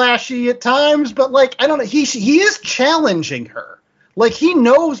whiplashy at times, but I don't know, he is challenging her. He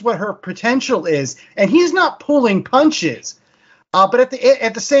knows what her potential is, and he's not pulling punches. But at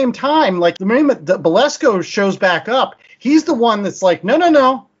the same time, the moment that Belasco shows back up, he's the one that's like,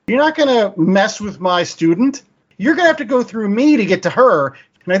 no, you're not going to mess with my student. You're going to have to go through me to get to her.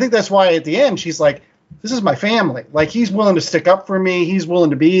 And I think that's why at the end she's like, this is my family. He's willing to stick up for me. He's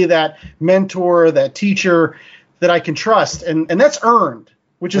willing to be that mentor, that teacher that I can trust. And that's earned,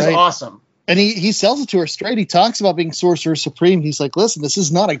 which is awesome. And he sells it to her straight. He talks about being Sorcerer Supreme. He's like, listen, this is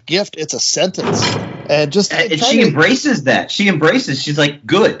not a gift. It's a sentence. And she embraces that. She's like,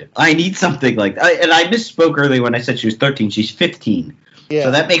 good. I need something like that. And I misspoke earlier when I said she was 13. She's 15. Yeah.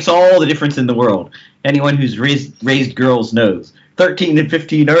 So that makes all the difference in the world. Anyone who's raised girls knows. 13 and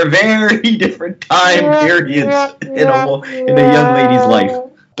 15 are very different time periods in a young lady's life.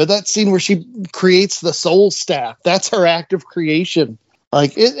 But that scene where she creates the soul staff, that's her act of creation.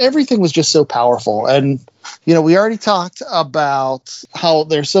 Everything was just so powerful. And, we already talked about how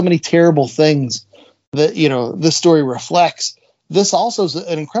there's so many terrible things that, this story reflects. This also is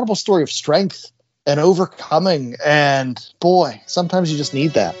an incredible story of strength and overcoming. And boy, sometimes you just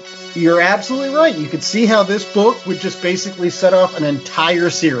need that. You're absolutely right. You could see how this book would just basically set off an entire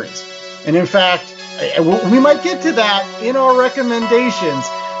series. And in fact, we might get to that in our recommendations.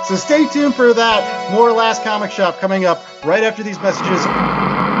 So stay tuned for that. More Last Comic Shop coming up right after these messages.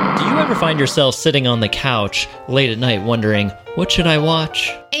 Do you ever find yourself sitting on the couch late at night wondering, what should I watch?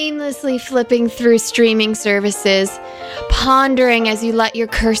 Aimlessly flipping through streaming services, pondering as you let your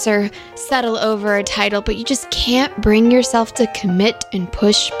cursor settle over a title, but you just can't bring yourself to commit and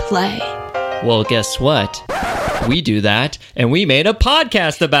push play. Well, guess what? We do that, and we made a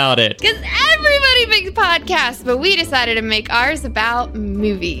podcast about it. Because everybody pretty big podcast, but we decided to make ours about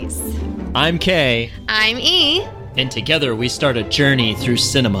movies. I'm Kay. I'm E. And together we start a journey through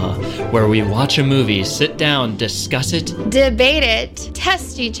cinema where we watch a movie, sit down, discuss it, Debate it,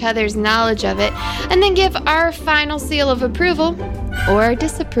 test each other's knowledge of it, and then give our final seal of approval or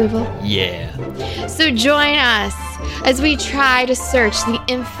disapproval. yeah. So join us as we try to search the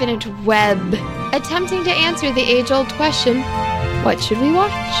infinite web, attempting to answer the age-old question, what should we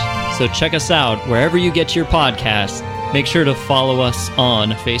watch? So check us out wherever you get your podcasts. Make sure to follow us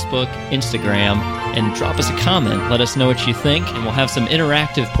on Facebook, Instagram, and drop us a comment. Let us know what you think, and we'll have some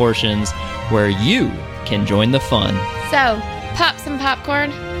interactive portions where you can join the fun. So, pop some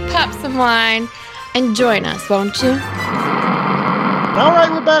popcorn, pop some wine, and join us, won't you? All right,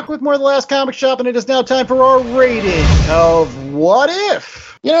 we're back with more of The Last Comic Shop, and it is now time for our rating of What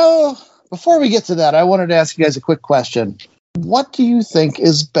If? You know, before we get to that, I wanted to ask you guys a quick question. What do you think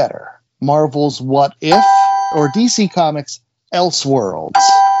is better, Marvel's What If or DC Comics' Elseworlds?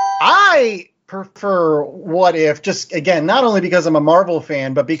 I prefer What If, just again, not only because I'm a Marvel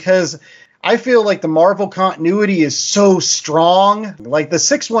fan, but because I feel like the Marvel continuity is so strong. Like the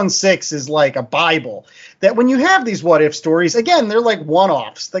 616 is like a Bible that when you have these what if stories, again, they're like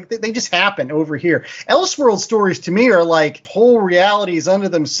one-offs. Like they just happen over here. Elseworld stories to me are like whole realities unto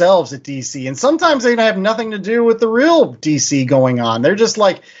themselves at DC. And sometimes they have nothing to do with the real DC going on. They're just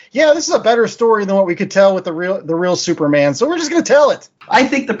like, yeah, this is a better story than what we could tell with the real Superman. So we're just going to tell it. I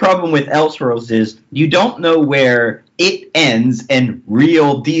think the problem with Elseworlds is you don't know where it ends and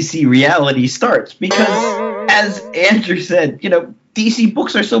real DC reality starts. Because, as Andrew said, DC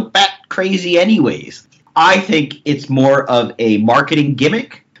books are so bat crazy anyways. I think it's more of a marketing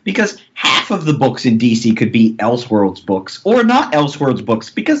gimmick because half of the books in DC could be Elseworlds books or not Elseworlds books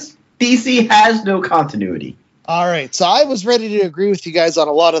because DC has no continuity. All right, so I was ready to agree with you guys on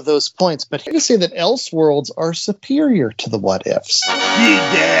a lot of those points, but here to say that Elseworlds are superior to the What Ifs.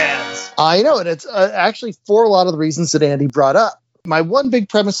 Yes. I know, and it's actually for a lot of the reasons that Andy brought up. My one big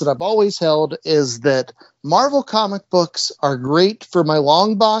premise that I've always held is that Marvel comic books are great for my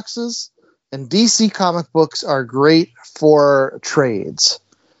long boxes, and DC comic books are great for trades.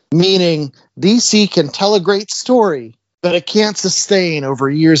 Meaning, DC can tell a great story, but it can't sustain over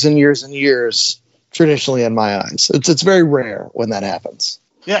years and years and years, traditionally in my eyes. It's very rare when that happens.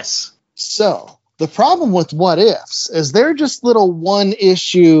 Yes. So, the problem with What Ifs is they're just little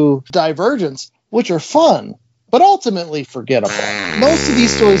one-issue divergence, which are fun, but ultimately forgettable. Most of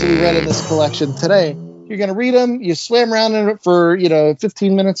these stories that we read in this collection today, you're going to read them, you swam around in it for,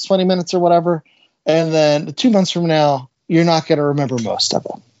 15 minutes, 20 minutes or whatever, and then 2 months from now, you're not going to remember most of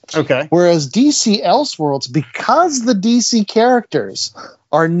them. Okay. Whereas DC Elseworlds, because the DC characters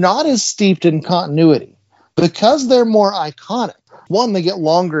are not as steeped in continuity, because they're more iconic, one, they get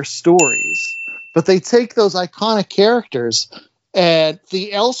longer stories, but they take those iconic characters and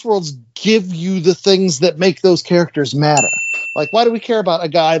the Elseworlds give you the things that make those characters matter. Like, why do we care about a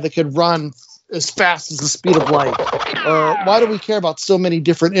guy that could run as fast as the speed of light? Or why do we care about so many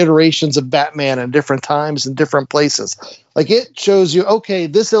different iterations of Batman in different times and different places? Like, it shows you, okay,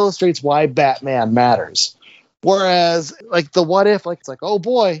 this illustrates why Batman matters. Whereas, like, the What If, like, it's like, oh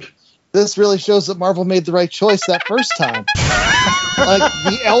boy, this really shows that Marvel made the right choice that first time. Like,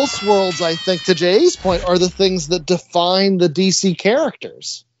 the Elseworlds, I think, to Jay's point, are the things that define the DC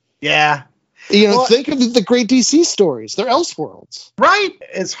characters. Yeah. Think of the great DC stories. They're Elseworlds. Right.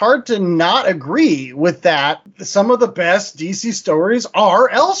 It's hard to not agree with that. Some of the best DC stories are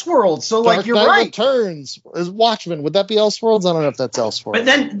Elseworlds. So, Dark you're Knight right. Returns is Watchmen. Would that be Elseworlds? I don't know if that's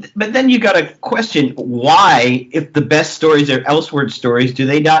Elseworlds. But then you got to question why, if the best stories are Elseworlds stories, do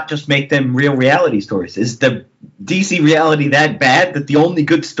they not just make them real reality stories? Is the DC reality that bad that the only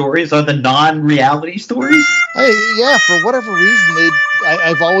good stories are the non-reality stories? Yeah, for whatever reason,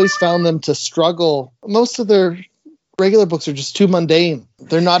 I've always found them to struggle. Most of their regular books are just too mundane.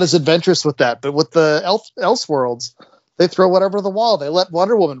 They're not as adventurous with that. But with the Elseworlds, they throw whatever at the wall. They let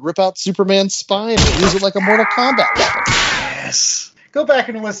Wonder Woman rip out Superman's spine and use it like a Mortal Kombat weapon. Yes. Go back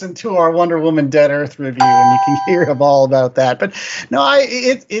and listen to our Wonder Woman Dead Earth review, and you can hear all about that. But no,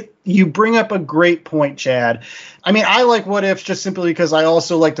 you bring up a great point, Chad. I mean, I like What Ifs just simply because I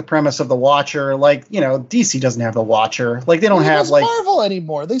also like the premise of the Watcher. Like, DC doesn't have the Watcher. Like, they don't have Marvel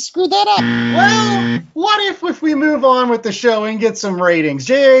anymore. They screwed that up. Well, what if we move on with the show and get some ratings?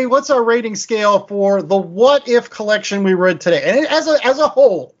 J.A., what's our rating scale for the What If collection we read today? And as a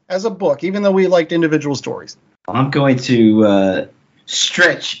whole, as a book, even though we liked individual stories. I'm going to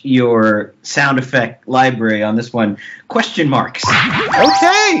stretch your sound effect library on this one. Question marks.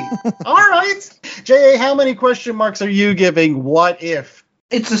 Okay. All right. J.A., how many question marks are you giving What If?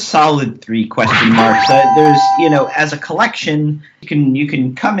 It's a solid 3 question marks. There's, as a collection, you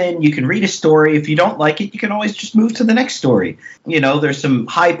can come in, you can read a story. If you don't like it, you can always just move to the next story. There's some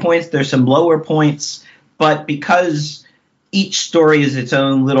high points, there's some lower points, but because each story is its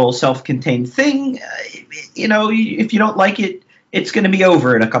own little self-contained thing, if you don't like it, it's going to be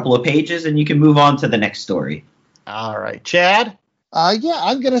over in a couple of pages, and you can move on to the next story. All right, Chad? Yeah,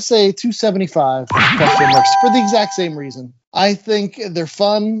 I'm going to say 275 question marks for the exact same reason. I think they're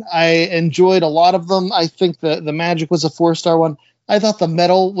fun. I enjoyed a lot of them. I think the magic was a 4-star one. I thought the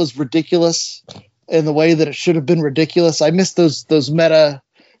metal was ridiculous in the way that it should have been ridiculous. I missed those meta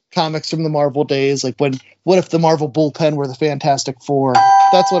comics from the Marvel days, like what if the Marvel bullpen were the Fantastic Four?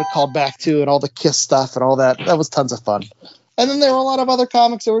 That's what it called back to, and all the Kiss stuff and all that. That was tons of fun. And then there were a lot of other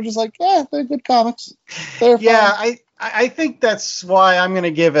comics that were just like, yeah, they're good comics. They're fun. Yeah, I think that's why I'm going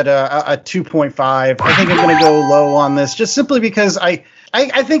to give it a 2.5. I think I'm going to go low on this, just simply because I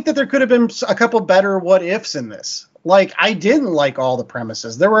think that there could have been a couple better what ifs in this. Like, I didn't like all the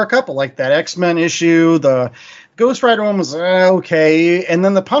premises. There were a couple, like that X-Men issue, the Ghost Rider one was okay, and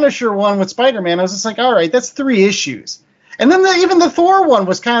then the Punisher one with Spider-Man, I was just like, all right, that's 3 issues. And then even the Thor one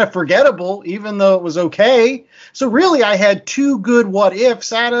was kind of forgettable, even though it was okay. So really, I had 2 good what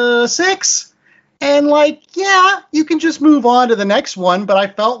ifs out of 6. And yeah, you can just move on to the next one, but I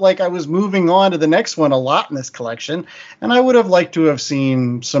felt like I was moving on to the next one a lot in this collection, and I would have liked to have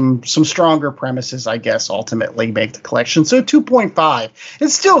seen some stronger premises, I guess, ultimately make the collection. So 2.5.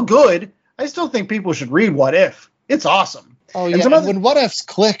 It's still good. I still think people should read What If. It's awesome. Oh, yeah, and when what ifs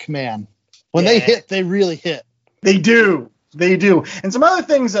click, man, when they hit, they really hit. They do. They do. And some other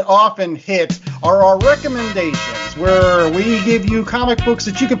things that often hit are our recommendations, where we give you comic books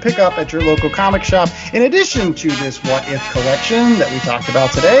that you can pick up at your local comic shop, in addition to this What If collection that we talked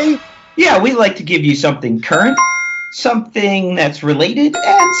about today. Yeah, we like to give you something current, something that's related,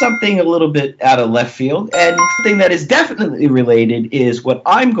 and something a little bit out of left field. And something that is definitely related is what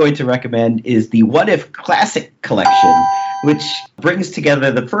I'm going to recommend is the What If Classic Collection, which brings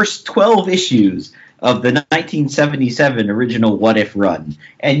together the first 12 issues of the 1977 original What If run.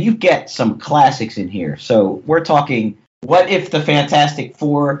 And you get some classics in here. So we're talking, what if the Fantastic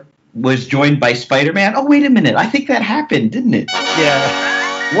Four was joined by Spider-Man? Oh, wait a minute. I think that happened, didn't it?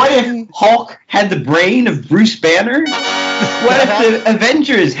 Yeah. What if Hulk had the brain of Bruce Banner? What if the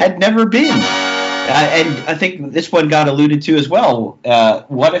Avengers had never been? And I think this one got alluded to as well.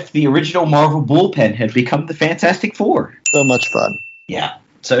 What if the original Marvel bullpen had become the Fantastic Four? So much fun. Yeah.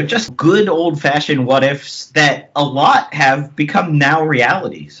 So just good old-fashioned what-ifs that a lot have become now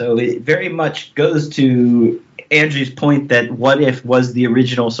reality. So it very much goes to Andrew's point that What If was the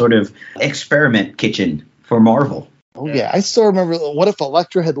original sort of experiment kitchen for Marvel. Oh, yeah. I still remember What If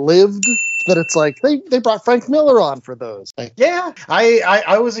Elektra had lived? But it's like they brought Frank Miller on for those. Yeah,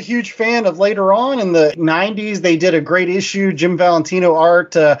 I was a huge fan of later on in the 90s. They did a great issue, Jim Valentino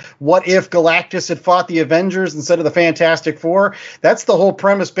art, What If Galactus had fought the Avengers instead of the Fantastic Four? That's the whole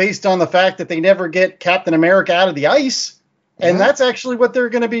premise based on the fact that they never get Captain America out of the ice. And that's actually what they're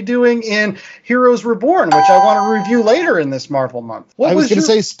going to be doing in Heroes Reborn, which I want to review later in this Marvel month. I was going to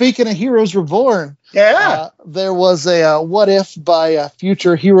say, speaking of Heroes Reborn, there was a What If by a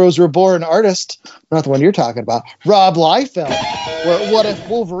future Heroes Reborn artist, not the one you're talking about, Rob Liefeld, where What If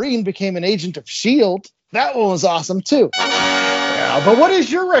Wolverine became an agent of S.H.I.E.L.D. That one was awesome, too. Yeah, but what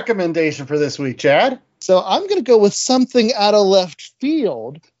is your recommendation for this week, Chad? So I'm going to go with something out of left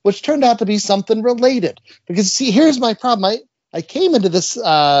field, which turned out to be something related. Because, see, here's my problem. I came into this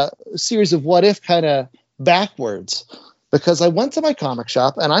series of What If kind of backwards because I went to my comic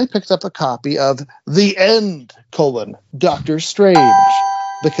shop and I picked up a copy of The End, Doctor Strange.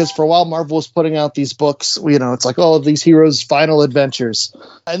 Because for a while Marvel was putting out these books, it's like, these heroes' final adventures.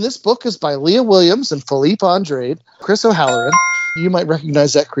 And this book is by Leah Williams and Philippe Andrade, Chris O'Halloran. You might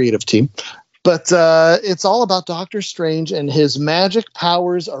recognize that creative team. But it's all about Doctor Strange, and his magic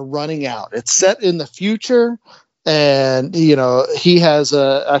powers are running out. It's set in the future. And, he has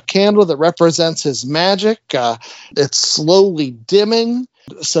a candle that represents his magic. It's slowly dimming.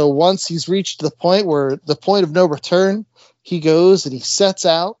 So once he's reached the point of no return, he goes and he sets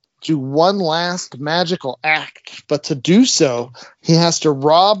out to one last magical act. But to do so, he has to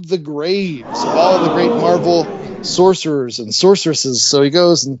rob the graves of all the great Marvel sorcerers and sorceresses. So he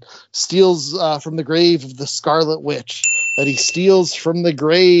goes and steals from the grave of the Scarlet Witch. But he steals from the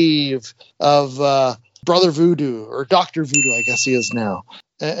grave of Brother Voodoo, or Dr. Voodoo, I guess he is now.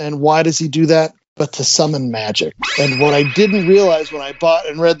 And why does he do that? But to summon magic. And what I didn't realize when I bought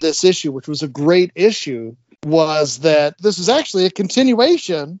and read this issue, which was a great issue, was that this is actually a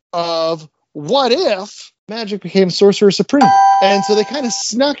continuation of What If Magic became Sorcerer Supreme. And so they kind of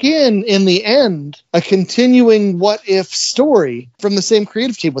snuck in the end, a continuing What If story from the same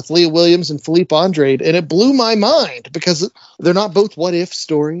creative team with Leah Williams and Philippe Andrade. And it blew my mind because they're not both What If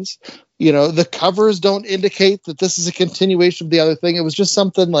stories. You know, the covers don't indicate that this is a continuation of the other thing. It was just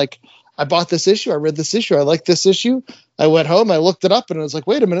something like, I bought this issue, I read this issue, I like this issue. I went home, I looked it up, and I was like,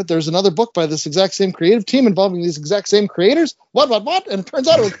 wait a minute, there's another book by this exact same creative team involving these exact same creators? What? And it turns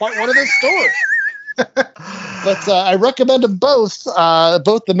out it was part one of this story. But I recommend them both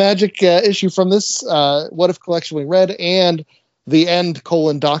the Magic issue from this What If collection we read and the end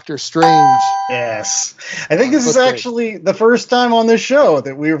Doctor Strange. Yes. I think this is actually the first time on this show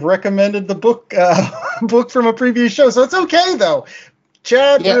that we've recommended the book from a previous show. So it's okay, though.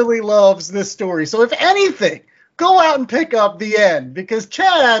 Chad really loves this story. So if anything, go out and pick up the end, because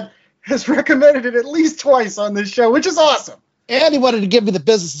Chad has recommended it at least twice on this show, which is awesome. And he wanted to give me the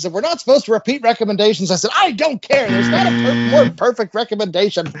business and said, we're not supposed to repeat recommendations. I said, I don't care. There's not a more perfect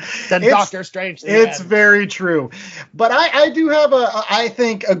recommendation than Doctor Strange. It's very true. But I do have, I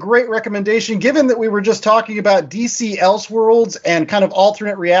think, a great recommendation, given that we were just talking about DC Elseworlds and kind of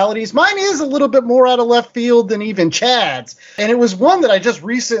alternate realities. Mine is a little bit more out of left field than even Chad's. And it was one that I just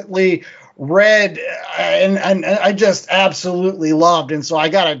recently read and I just absolutely loved, and so I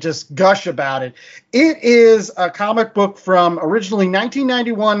gotta just gush about it. It is a comic book from originally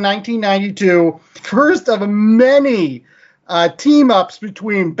 1991, 1992, first of many team-ups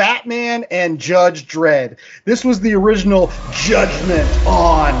between Batman and Judge Dredd. This was the original Judgment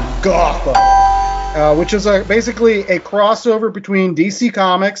on Gotham, which is basically a crossover between DC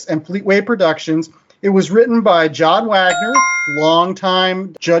Comics and Fleetway Productions. It was written by John Wagner,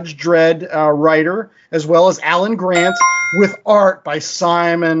 longtime Judge Dredd writer, as well as Alan Grant, with art by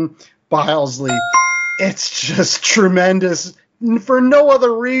Simon Bilesley. It's just tremendous for no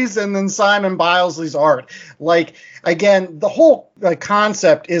other reason than Simon Bilesley's art. Like, again, the whole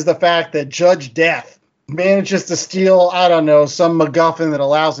concept is the fact that Judge Death manages to steal, I don't know, some MacGuffin that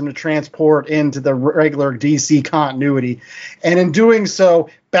allows him to transport into the regular DC continuity. And in doing so,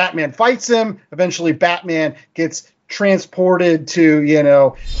 Batman fights him. Eventually, Batman gets transported to,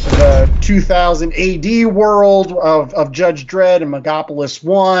 the 2000 AD world of Judge Dredd and Megapolis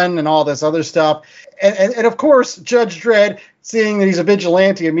 1 and all this other stuff. And of course, Judge Dredd, seeing that he's a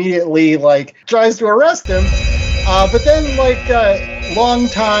vigilante, immediately, tries to arrest him. But then,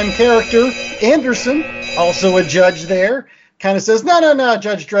 longtime character Anderson, also a judge there, kind of says, no,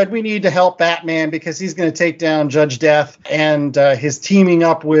 Judge Dredd, we need to help Batman because he's going to take down Judge Death and his teaming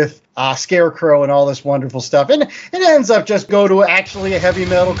up with Scarecrow and all this wonderful stuff. And it ends up just go to actually a heavy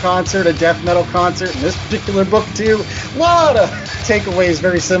metal concert, a death metal concert in this particular book, too. A lot of takeaways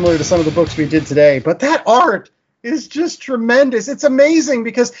very similar to some of the books we did today. But that art is just tremendous. It's amazing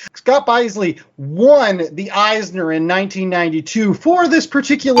because Scott Bilesley won the Eisner in 1992 for this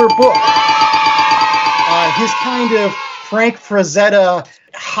particular book. His kind of Frank Frazetta,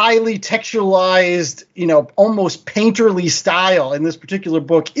 highly textualized, almost painterly style in this particular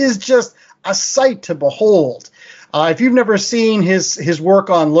book is just a sight to behold. If you've never seen his work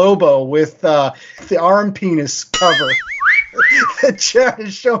on Lobo with the arm penis cover that Chad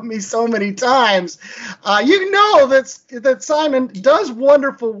has shown me so many times, you know that Simon does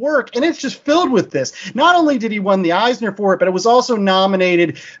wonderful work, and it's just filled with this. Not only did he win the Eisner for it, but it was also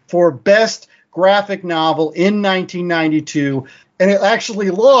nominated for Best Graphic Novel in 1992, and it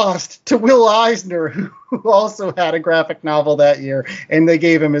actually lost to Will Eisner, who also had a graphic novel that year, and they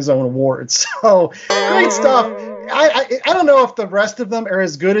gave him his own award. So, great stuff. I don't know if the rest of them are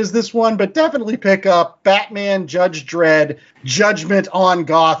as good as this one, but definitely pick up Batman, Judge Dredd, Judgment on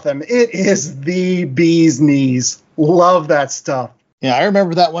Gotham. It is the bee's knees. Love that stuff. Yeah, I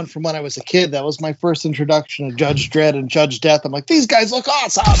remember that one from when I was a kid. That was my first introduction to Judge Dredd and Judge Death. I'm like, these guys look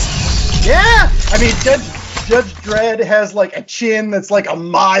awesome. Yeah, I mean, Judge Dredd has a chin that's a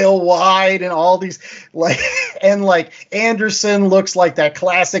mile wide, and all these and Anderson looks like that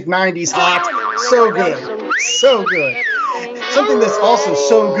classic 90s hot. So good. Something that's also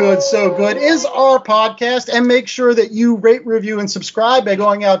so good is our podcast. And make sure that you rate, review, and subscribe by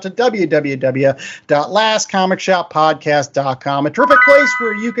going out to www.lastcomicshoppodcast.com, a terrific place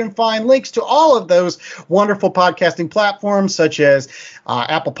where you can find links to all of those wonderful podcasting platforms such as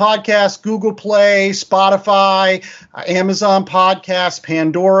Apple Podcasts, Google Play, Spotify, Amazon Podcasts,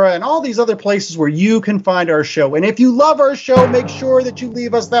 Pandora, and all these other places where you can find our show. And if you love our show, make sure that you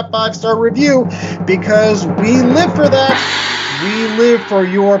leave us that 5-star review, because we live for that. We live for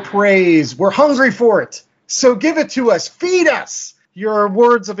your praise. We're hungry for it. So give it to us. Feed us. your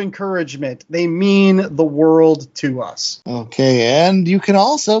words of encouragement. They mean the world to us. Okay, and you can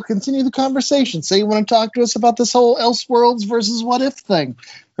also continue the conversation. Say you want to talk to us about this whole Elseworlds versus What If thing,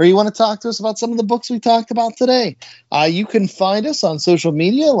 or you want to talk to us about some of the books we talked about today. You can find us on social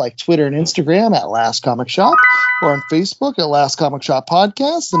media like Twitter and Instagram at Last Comic Shop, or on Facebook at Last Comic Shop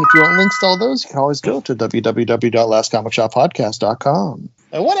Podcast. And if you want links to all those, you can always go to www.lastcomicshoppodcast.com.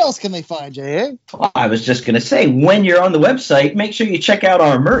 And what else can they find, J.A.? I was just going to say, when you're on the website, make sure you check out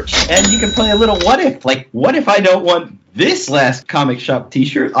our merch, and you can play a little what if. Like, what if I don't want this Last Comic Shop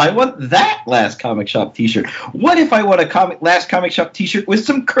t-shirt? I want that Last Comic Shop t-shirt. What if I want a Last Comic Shop t-shirt with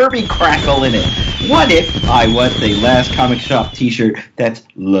some Kirby crackle in it? What if I want the Last Comic Shop t-shirt that's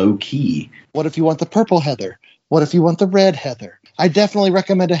low-key? What if you want the purple Heather? What if you want the red Heather? I definitely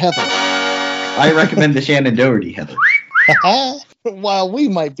recommend a Heather. I recommend the Shannon Doherty Heather. While we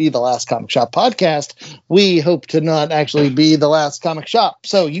might be the Last Comic Shop Podcast, we hope to not actually be the Last Comic Shop.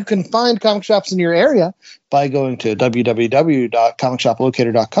 So you can find comic shops in your area by going to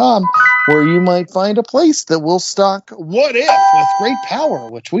www.comicshoplocator.com, where you might find a place that will stock What If with Great Power,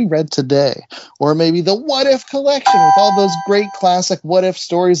 which we read today. Or maybe the What If collection with all those great classic What If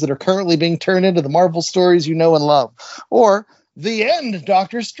stories that are currently being turned into the Marvel stories you know and love. Or The End,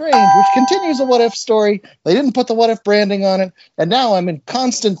 Doctor Strange, which continues a What If story. They didn't put the What If branding on it, and now I'm in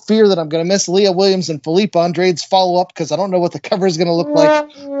constant fear that I'm going to miss Leah Williams and Philippe Andrade's follow-up because I don't know what the cover is going to look like.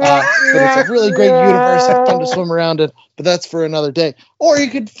 But it's a really great universe. Have fun to swim around it, but that's for another day. Or you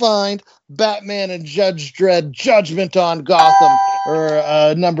could find Batman and Judge Dredd Judgment on Gotham, or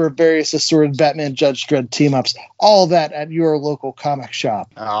a number of various assorted Batman Judge Dredd team-ups. All that at your local comic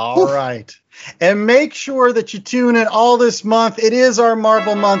shop. All right. And make sure that you tune in all this month. It is our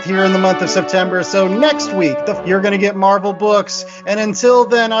Marvel month here in the month of September. So next week, you're going to get Marvel books. And until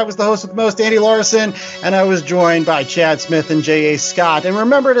then, I was the host with the most, Andy Larson, and I was joined by Chad Smith and J.A. Scott. And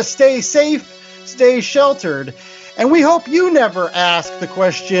remember to stay safe, stay sheltered. And we hope you never ask the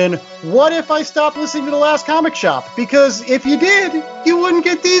question, what if I stopped listening to The Last Comic Shop? Because if you did, you wouldn't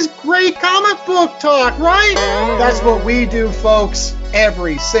get these great comic book talk, right? That's what we do, folks,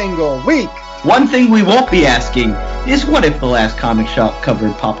 every single week. One thing we won't be asking is, what if The Last Comic Shop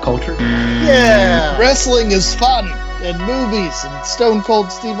covered pop culture? Yeah. Wrestling is fun, and movies, and Stone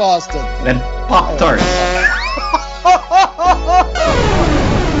Cold Steve Austin. And Pop-Tarts.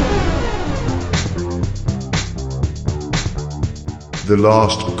 The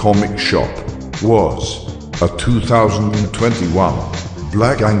Last Comic Shop was a 2021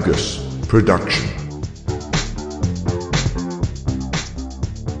 Black Angus production.